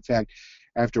lots of fun. In fact,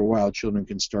 after a while, children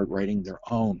can start writing their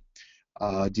own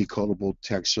decodable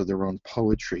texts or their own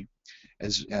poetry.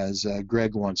 As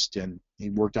Greg once did, he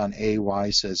worked on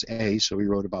AY says A, so he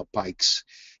wrote about bikes.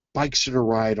 Bikes to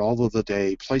ride all of the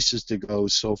day, places to go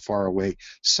so far away,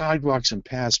 sidewalks and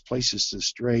paths, places to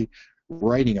stray.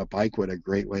 Riding a bike, what a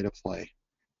great way to play.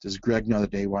 Does Greg know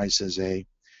that AY says A?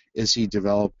 Is he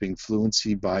developing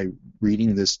fluency by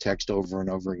reading this text over and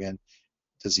over again?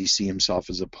 Does he see himself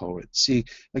as a poet? See,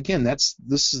 again,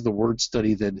 this is the word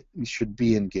study that should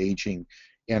be engaging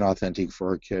and authentic for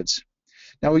our kids.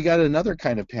 Now, we got another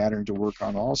kind of pattern to work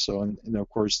on also, and of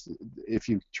course, if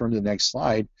you turn to the next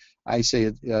slide, I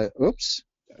say, oops,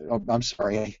 I'm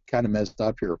sorry, I kind of messed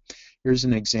up here. Here's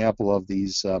an example of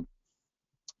these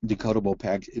decodable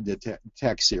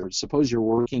texts here. Suppose you're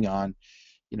working on,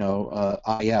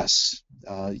 IS.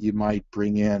 You might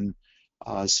bring in,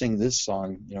 sing this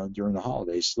song, during the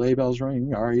holidays. Sleigh bells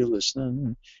ring, are you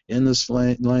listening? In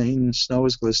the lane, snow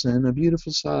is glistening, a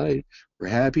beautiful sight. We're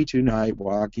happy tonight,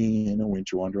 walking in a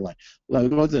winter wonderland. Go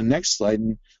to the next slide,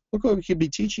 and look what we could be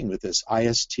teaching with this.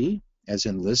 IST, as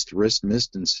in list, wrist,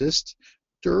 mist, insist.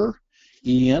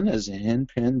 EN, as in hen,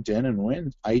 pen, den, and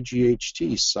win.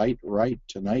 IGHT, sight, right,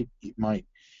 tonight, might.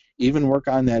 Even work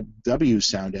on that W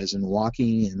sound, as in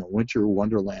walking in a winter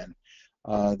wonderland.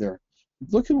 There.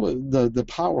 Look at the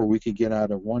power we could get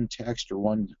out of one text or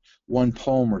one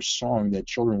poem or song that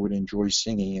children would enjoy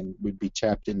singing and would be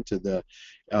tapped into the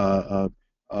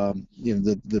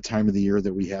time of the year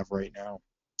that we have right now.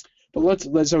 But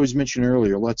as I was mentioning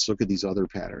earlier, let's look at these other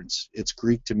patterns. It's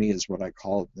Greek to me is what I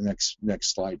call it. The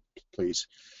next slide, please.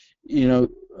 We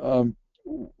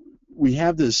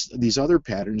have these other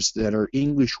patterns that are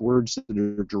English words that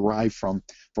are derived from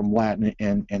Latin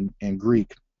and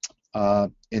Greek.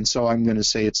 And so I'm going to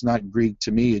say it's not Greek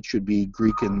to me. It should be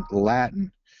Greek and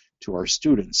Latin to our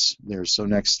students there. So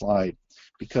next slide,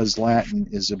 because Latin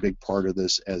is a big part of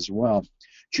this as well.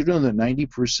 Do you know that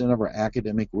 90% of our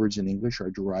academic words in English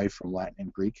are derived from Latin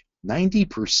and Greek?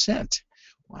 90%.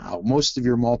 Wow. Most of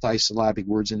your multisyllabic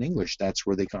words in English, that's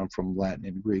where they come from, Latin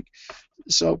and Greek.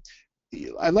 So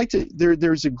I'd like to,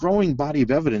 there's a growing body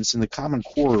of evidence, and the Common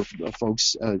Core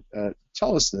folks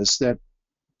tell us this, that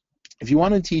if you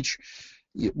want to teach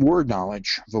word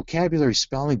knowledge, vocabulary,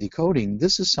 spelling, decoding,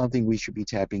 this is something we should be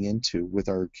tapping into with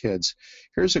our kids.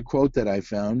 Here's a quote that I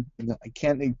found. I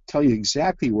can't tell you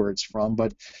exactly where it's from,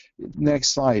 but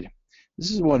next slide.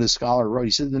 This is what a scholar wrote.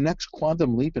 He said, the next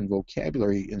quantum leap in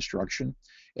vocabulary instruction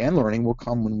and learning will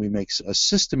come when we make a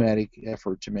systematic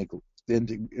effort to make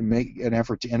an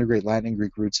effort to integrate Latin and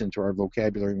Greek roots into our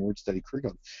vocabulary and word study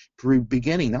curriculum,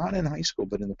 beginning not in high school,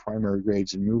 but in the primary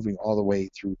grades and moving all the way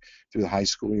through the high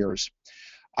school years.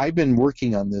 I've been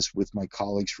working on this with my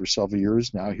colleagues for several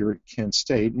years now here at Kent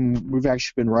State, and we've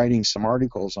actually been writing some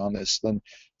articles on this. Then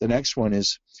the next one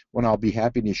is one I'll be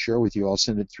happy to share with you. I'll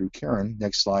send it through Karen.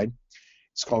 Next slide.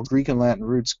 It's called Greek and Latin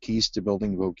Roots, Keys to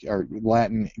Building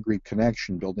Latin and Greek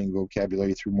Connection, Building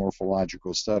Vocabulary Through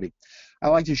Morphological Study. I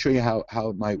like to show you how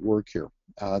it might work here.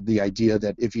 The idea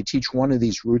that if you teach one of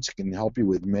these roots, it can help you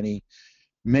with many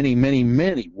many, many,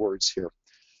 many words here.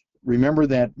 Remember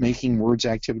that making words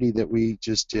activity that we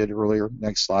just did earlier?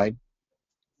 Next slide.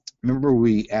 Remember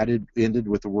we ended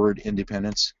with the word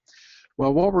independence?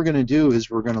 Well, what we're going to do is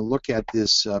we're going to look at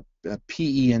this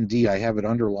P-E-N-D. I have it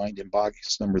underlined in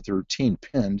box number 13,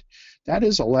 pinned. That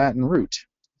is a Latin root.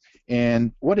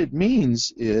 And what it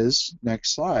means is,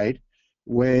 next slide,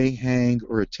 weigh, hang,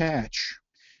 or attach.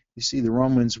 You see, the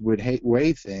Romans would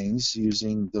weigh things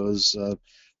using those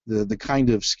the kind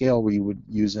of scale we would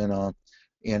use in a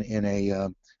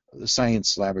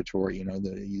science laboratory. You know,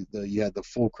 you had the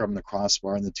fulcrum, the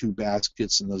crossbar, and the two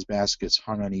baskets, and those baskets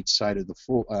hung on each side of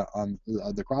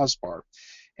the crossbar,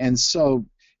 and so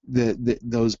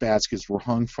those baskets were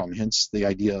hung from. Hence the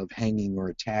idea of hanging or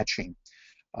attaching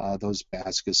those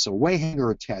baskets. So weigh, hang,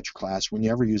 or attach class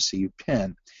whenever you see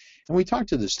pin. And we talked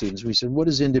to the students. We said, what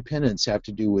does independence have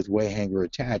to do with weigh, hang, or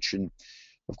attach? And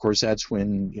of course, that's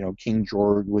when King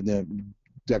George, when the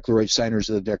signers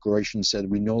of the Declaration said,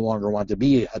 we no longer want to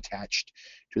be attached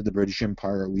to the British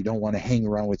Empire. We don't want to hang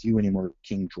around with you anymore,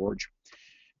 King George.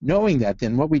 Knowing that,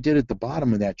 then what we did at the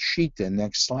bottom of that sheet, then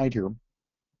next slide here,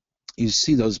 you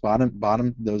see those bottom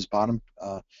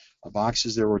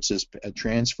boxes there where it says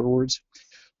transfer words.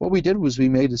 What we did was we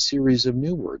made a series of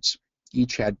new words.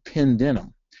 Each had pinned in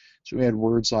them. So we had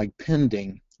words like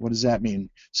pending. What does that mean?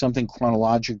 Something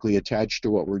chronologically attached to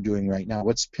what we're doing right now.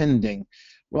 What's pending?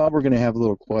 Well, we're going to have a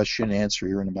little question and answer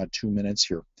here in about 2 minutes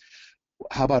here.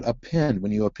 How about append?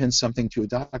 When you append something to a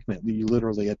document, you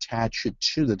literally attach it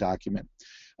to the document.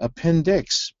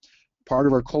 Appendix, part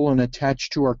of our colon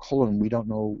attached to our colon. We don't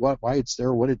know why it's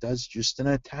there, what it does, just an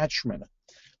attachment.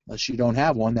 Unless you don't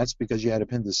have one, that's because you had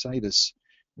appendicitis,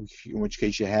 in which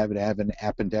case you have an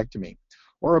appendectomy.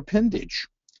 Or appendage,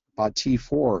 about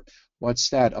T4. What's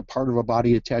that? A part of a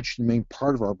body attached to the main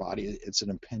part of our body. It's an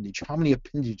appendage. How many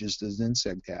appendages does an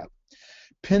insect have?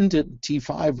 Pendant,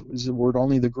 T5, is a word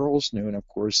only the girls knew, and of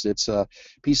course it's a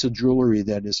piece of jewelry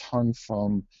that is hung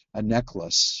from a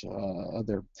necklace.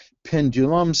 Their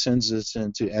pendulum sends us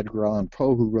into Edgar Allan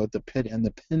Poe, who wrote The Pit and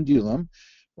the Pendulum.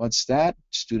 What's that?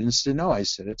 Students didn't know. I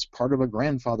said, it's part of a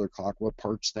grandfather clock. What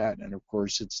part's that? And of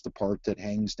course, it's the part that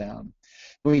hangs down.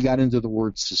 When we got into the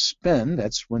word suspend,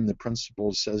 that's when the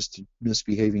principal says to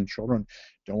misbehaving children,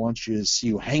 don't want you to see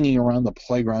you hanging around the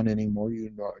playground anymore.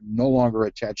 You are no longer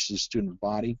attached to the student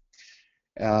body.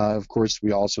 Of course,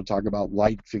 we also talk about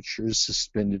light fixtures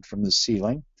suspended from the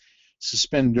ceiling.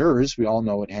 Suspenders, we all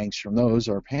know what hangs from those,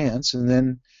 are pants. And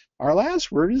then our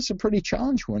last word is a pretty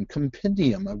challenging one,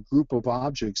 compendium, a group of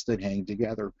objects that hang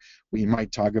together. We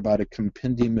might talk about a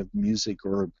compendium of music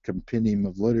or a compendium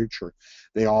of literature.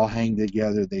 They all hang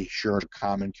together. They share a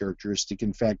common characteristic.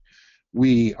 In fact,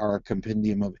 we are a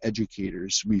compendium of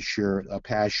educators. We share a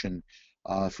passion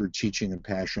for teaching and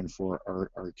passion for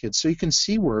our kids. So you can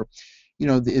see where,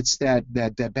 it's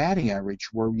that batting average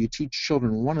where you teach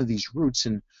children one of these roots,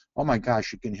 and oh my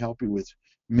gosh, it can help you with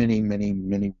many, many,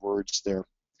 many words there.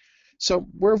 So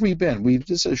where have we been? We've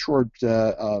just a short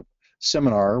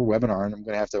webinar, and I'm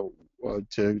going to have to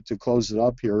close it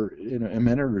up here in a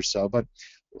minute or so. But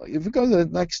if we go to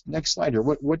the next slide here,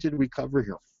 what did we cover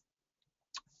here?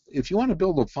 If you want to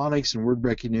build a phonics and word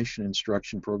recognition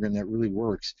instruction program that really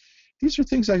works, these are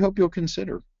things I hope you'll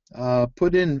consider.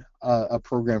 Put in a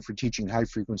program for teaching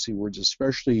high-frequency words,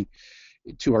 especially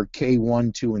to our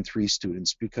K1, 2, and 3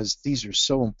 students, because these are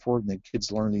so important that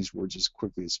kids learn these words as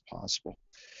quickly as possible.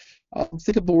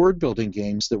 Think of word building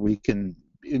games that we can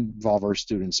involve our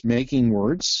students, making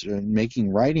words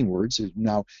and writing words.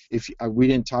 Now, if we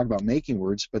didn't talk about making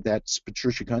words, but that's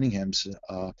Patricia Cunningham's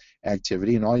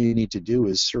activity, and all you need to do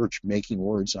is search making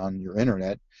words on your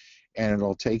internet, and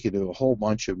it'll take you to a whole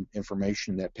bunch of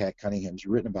information that Pat Cunningham's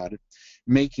written about it.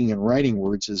 Making and writing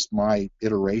words is my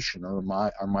iteration or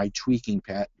my tweaking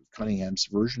Pat Cunningham's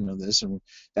version of this, and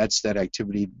that's that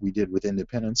activity we did with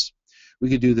independence. We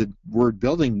could do the word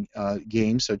building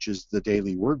games such as the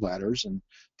daily word ladders, and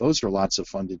those are lots of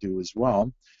fun to do as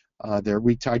well. There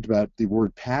we talked about the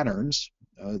word patterns,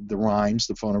 the rhymes,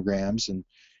 the phonograms, and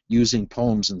using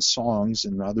poems and songs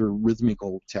and other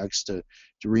rhythmical text to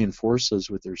reinforce those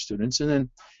with their students. And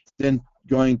then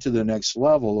going to the next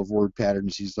level of word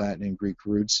patterns, these Latin and Greek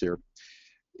roots here.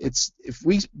 If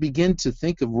we begin to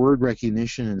think of word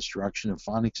recognition instruction and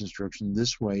phonics instruction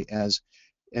this way as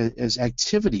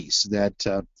activities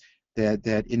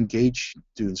that engage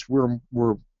students,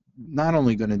 we're not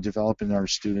only going to develop in our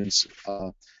students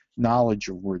knowledge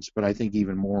of words, but I think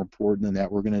even more important than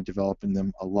that, we're going to develop in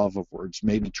them a love of words,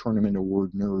 maybe turn them into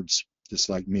word nerds, just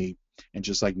like me and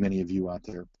just like many of you out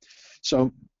there.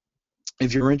 So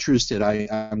if you're interested,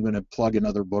 I'm going to plug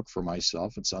another book for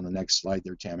myself. It's on the next slide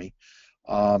there, Tammy.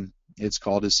 It's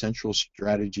called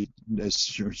Strategies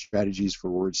for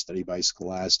Word Study by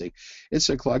Scholastic. It's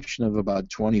a collection of about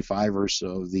 25 or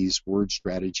so of these word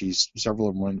strategies. Several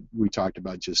of them we talked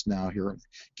about just now here. It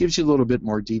gives you a little bit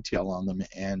more detail on them,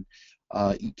 and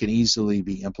it can easily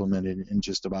be implemented in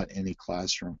just about any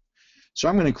classroom. So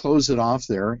I'm going to close it off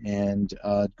there and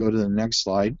go to the next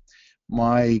slide.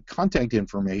 My contact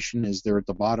information is there at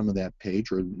the bottom of that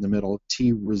page, or in the middle,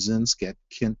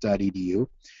 trozinsk@kent.edu.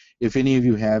 If any of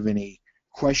you have any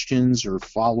questions or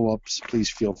follow-ups,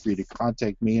 please feel free to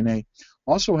contact me. And I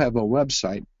also have a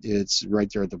website. It's right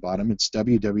there at the bottom. It's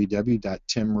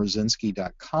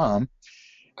www.timrozinski.com.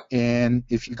 And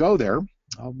if you go there,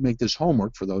 I'll make this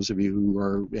homework for those of you who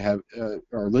are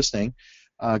listening.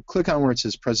 Click on where it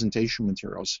says presentation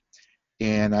materials.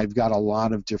 And I've got a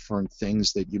lot of different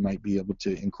things that you might be able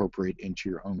to incorporate into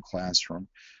your own classroom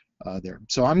there.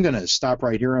 So I'm going to stop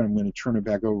right here, and I'm going to turn it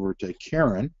back over to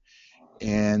Karen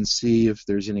and see if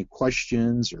there's any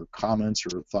questions or comments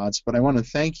or thoughts. But I want to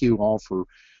thank you all for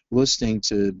listening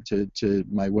to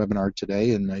my webinar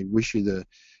today, and I wish you the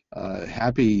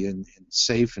happy and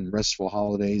safe and restful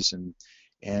holidays, and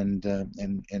I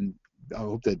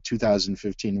hope that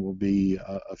 2015 will be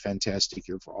a fantastic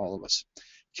year for all of us.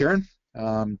 Karen,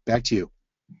 back to you.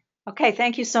 Okay,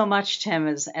 thank you so much, Tim.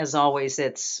 As always,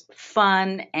 it's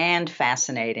fun and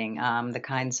fascinating, the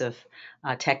kinds of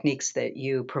techniques that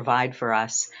you provide for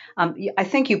us. I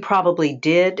think you probably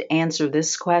did answer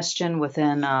this question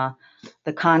within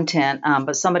the content,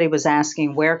 but somebody was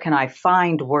asking, where can I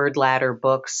find word ladder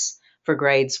books for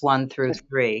grades 1 through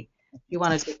 3? You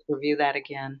want to just review that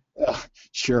again?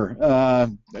 Sure.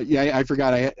 Yeah, I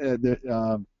forgot.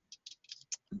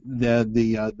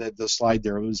 The slide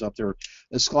there was up there.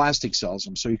 Scholastic sells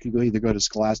them, so you can either go to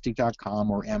scholastic.com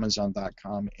or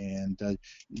amazon.com and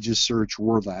just search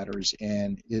word ladders,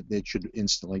 and it should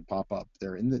instantly pop up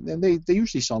there. And they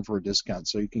usually sell them for a discount,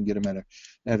 so you can get them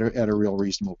at a real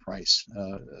reasonable price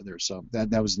there. So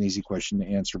that was an easy question to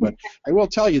answer, but I will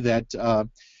tell you that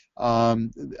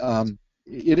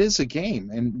it is a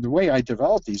game, and the way I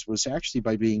developed these was actually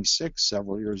by being sick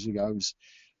several years ago.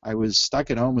 I was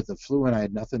stuck at home with the flu, and I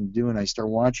had nothing to do, and I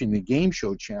started watching the game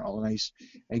show channel, and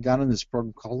I got on this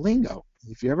program called Lingo.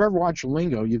 If you ever watch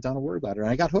Lingo, you've done a word ladder,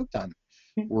 and I got hooked on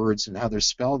words and how they're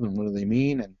spelled and what do they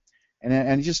mean, and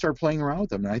I just started playing around with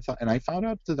them, and I found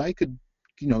out that I could,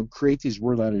 create these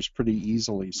word ladders pretty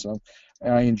easily. So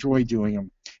I enjoy doing them.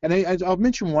 And I'll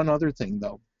mention one other thing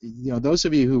though. Those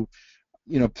of you who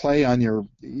play on your,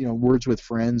 Words with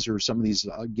Friends or some of these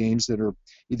games that are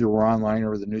either online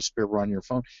or the newspaper on your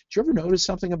phone. Did you ever notice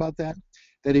something about that?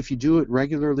 That if you do it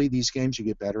regularly, these games, you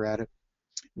get better at it?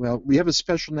 Well, we have a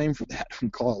special name for that. We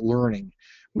call it learning,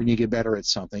 when you get better at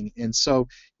something. And so,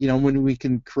 when we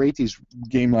can create these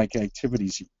game-like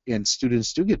activities and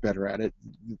students do get better at it,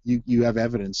 you have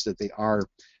evidence that they are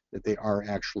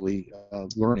actually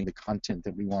learning the content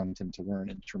that we want them to learn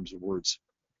in terms of words.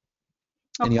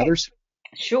 Okay. Any others?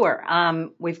 Sure.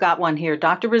 We've got one here.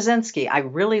 Dr. Brzezinski, I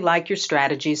really like your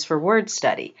strategies for word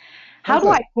study. How do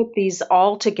I put these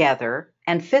all together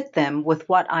and fit them with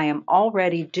what I am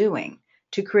already doing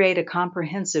to create a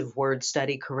comprehensive word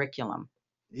study curriculum?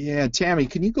 Yeah, Tammy,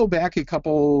 can you go back a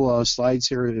couple slides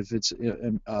here, if it's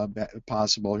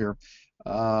possible here,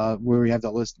 where we have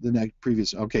the list, the next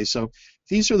previous. Okay, so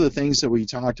these are the things that we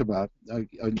talked about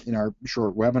in our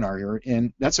short webinar here,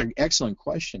 and that's an excellent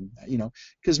question.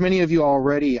 Because many of you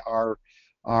already are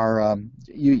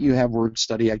you have word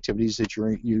study activities that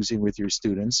you're using with your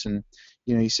students, and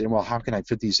you say, well, how can I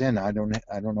fit these in? I don't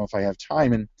know if I have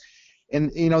time, and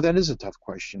that is a tough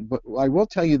question, but I will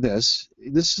tell you this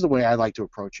is the way I like to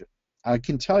approach it. I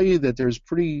can tell you that there's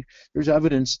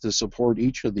evidence to support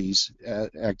each of these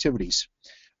activities.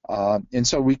 And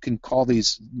so we can call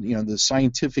these, the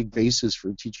scientific basis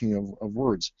for teaching of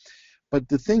words. But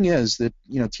the thing is that,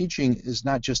 teaching is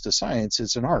not just a science,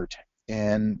 it's an art.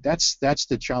 And that's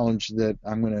the challenge that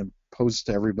I'm going to pose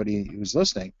to everybody who's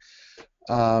listening.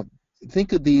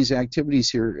 Think of these activities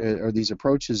here, or these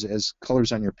approaches, as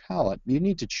colors on your palette. You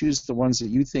need to choose the ones that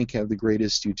you think have the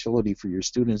greatest utility for your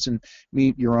students and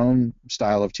meet your own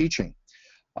style of teaching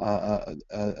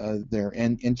there,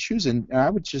 and choose. And I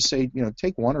would just say,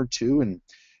 take one or two, and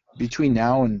between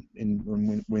now and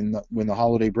when the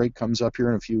holiday break comes up here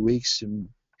in a few weeks, and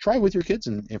try with your kids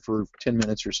and for 10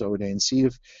 minutes or so a day, and see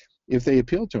if they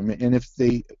appeal to them. And if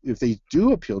they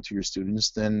do appeal to your students,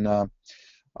 then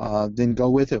go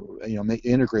with it.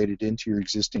 Integrate it into your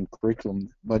existing curriculum.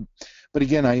 But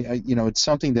again, it's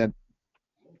something that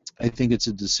I think it's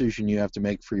a decision you have to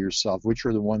make for yourself. Which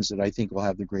are the ones that I think will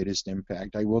have the greatest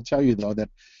impact? I will tell you though that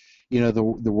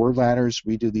The word ladders,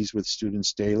 we do these with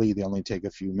students daily. They only take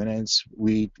a few minutes.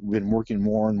 We've been working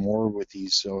more and more with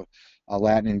these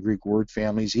Latin and Greek word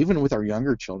families, even with our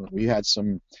younger children. We had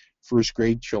some first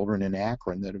grade children in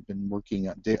Akron that have been working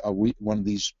on one of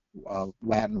these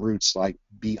Latin roots like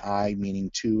BI meaning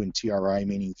two and TRI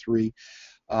meaning three,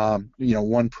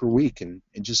 one per week, and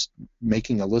just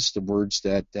making a list of words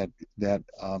that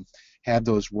have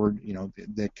those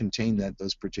that contain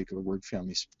those particular word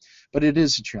families. But it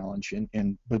is a challenge,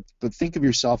 but think of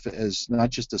yourself as not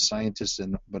just a scientist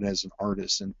but as an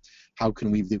artist, and how can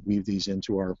we weave these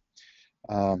into our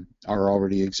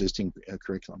already existing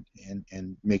curriculum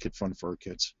and make it fun for our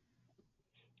kids.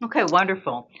 Okay,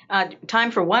 wonderful. Time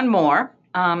for one more.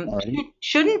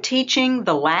 Shouldn't teaching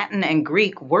the Latin and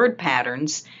Greek word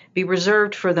patterns be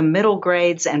reserved for the middle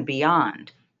grades and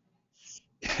beyond?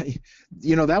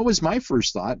 That was my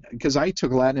first thought, because I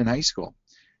took Latin in high school.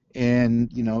 And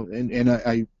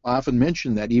I often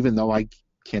mention that even though I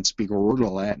can't speak a word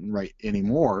of Latin right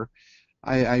anymore,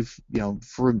 I've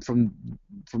from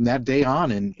that day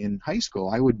on in high school,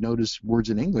 I would notice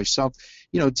words in English. So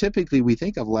typically we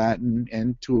think of Latin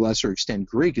and to a lesser extent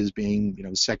Greek as being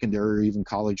secondary or even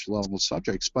college level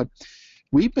subjects, but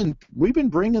we've been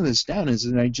bringing this down, as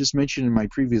I just mentioned in my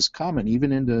previous comment,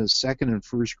 even into second and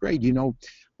first grade.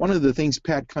 One of the things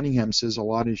Pat Cunningham says a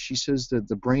lot is she says that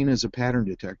the brain is a pattern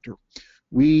detector.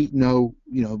 We know,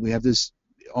 we have this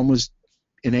almost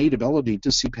innate ability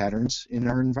to see patterns in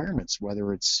our environments,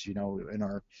 whether it's in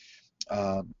our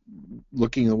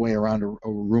looking the way around a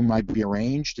room might be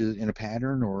arranged in a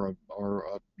pattern, or a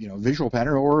visual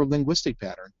pattern, or a linguistic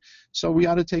pattern. So we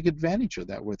ought to take advantage of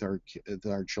that with our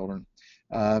children.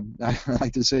 I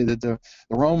like to say that the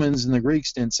Romans and the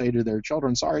Greeks didn't say to their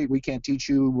children, "Sorry, we can't teach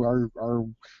you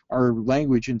our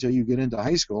language until you get into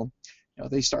high school."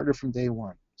 They started from day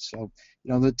one. So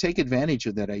to take advantage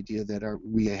of that idea that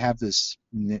we have this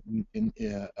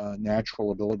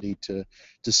natural ability to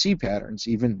see patterns,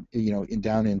 even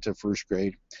down into first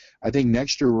grade. I think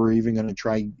next year we're even going to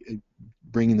try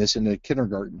bringing this into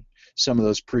kindergarten. Some of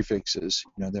those prefixes,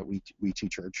 that we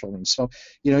teach our children. So,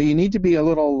 you need to be a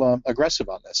little aggressive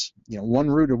on this. One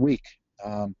root a week,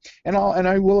 and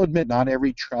I will admit, not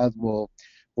every child will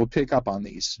pick up on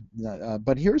these.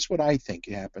 But here's what I think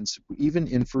happens, even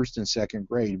in first and second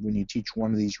grade, when you teach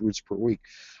one of these roots per week.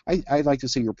 I like to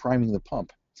say you're priming the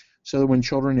pump, so that when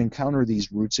children encounter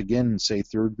these roots again in, say,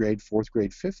 third grade, fourth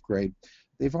grade, fifth grade,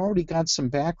 they've already got some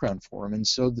background for them, and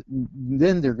so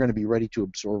then they're going to be ready to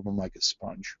absorb them like a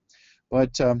sponge.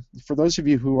 But for those of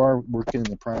you who are working in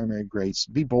the primary grades,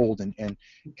 be bold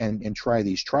and try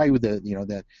these. Try with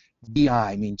that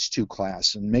BI means two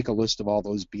class, and make a list of all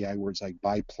those BI words like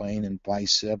biplane and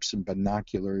biceps and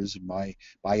binoculars and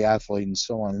biathlete and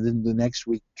so on. And then the next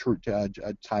week try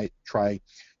try.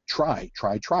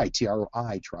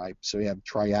 So you have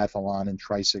triathlon and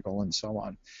tricycle and so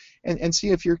on, and see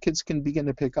if your kids can begin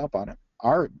to pick up on it.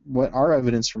 Our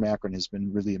evidence from Akron has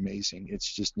been really amazing. It's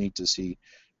just neat to see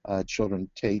children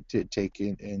take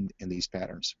in these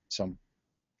patterns. So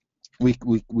we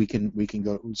can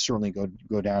certainly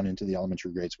go down into the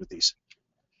elementary grades with these.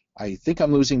 I think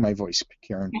I'm losing my voice,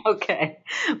 Karen. Okay.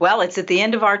 Well, it's at the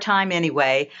end of our time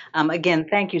anyway. Again,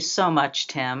 thank you so much,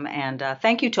 Tim. And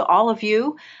thank you to all of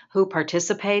you who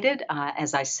participated.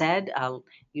 As I said,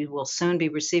 you will soon be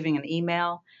receiving an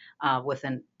email with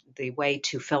the way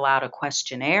to fill out a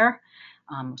questionnaire,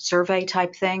 survey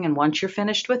type thing. And once you're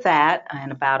finished with that,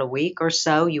 in about a week or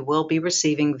so, you will be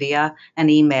receiving via an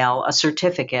email a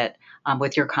certificate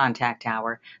with your contact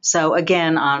hour. So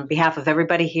again, on behalf of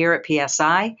everybody here at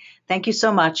PSI, thank you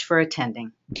so much for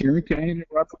attending. Karen, can I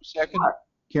interrupt for a second? Sure.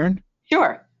 Karen?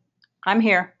 Sure. I'm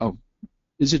here. Oh,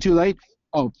 is it too late?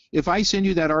 Oh, if I send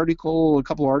you that article, a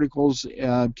couple articles,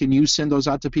 can you send those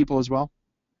out to people as well?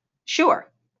 Sure.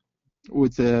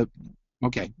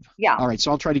 Okay. Yeah. All right, so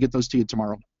I'll try to get those to you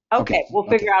tomorrow. Okay. We'll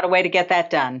figure out a way to get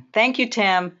that done. Thank you,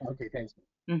 Tim. Okay, thanks.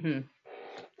 Mm-hmm.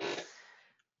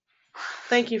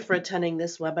 Thank you for attending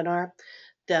this webinar.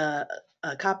 A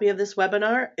copy of this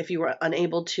webinar, if you were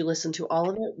unable to listen to all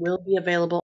of it, will be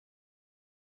available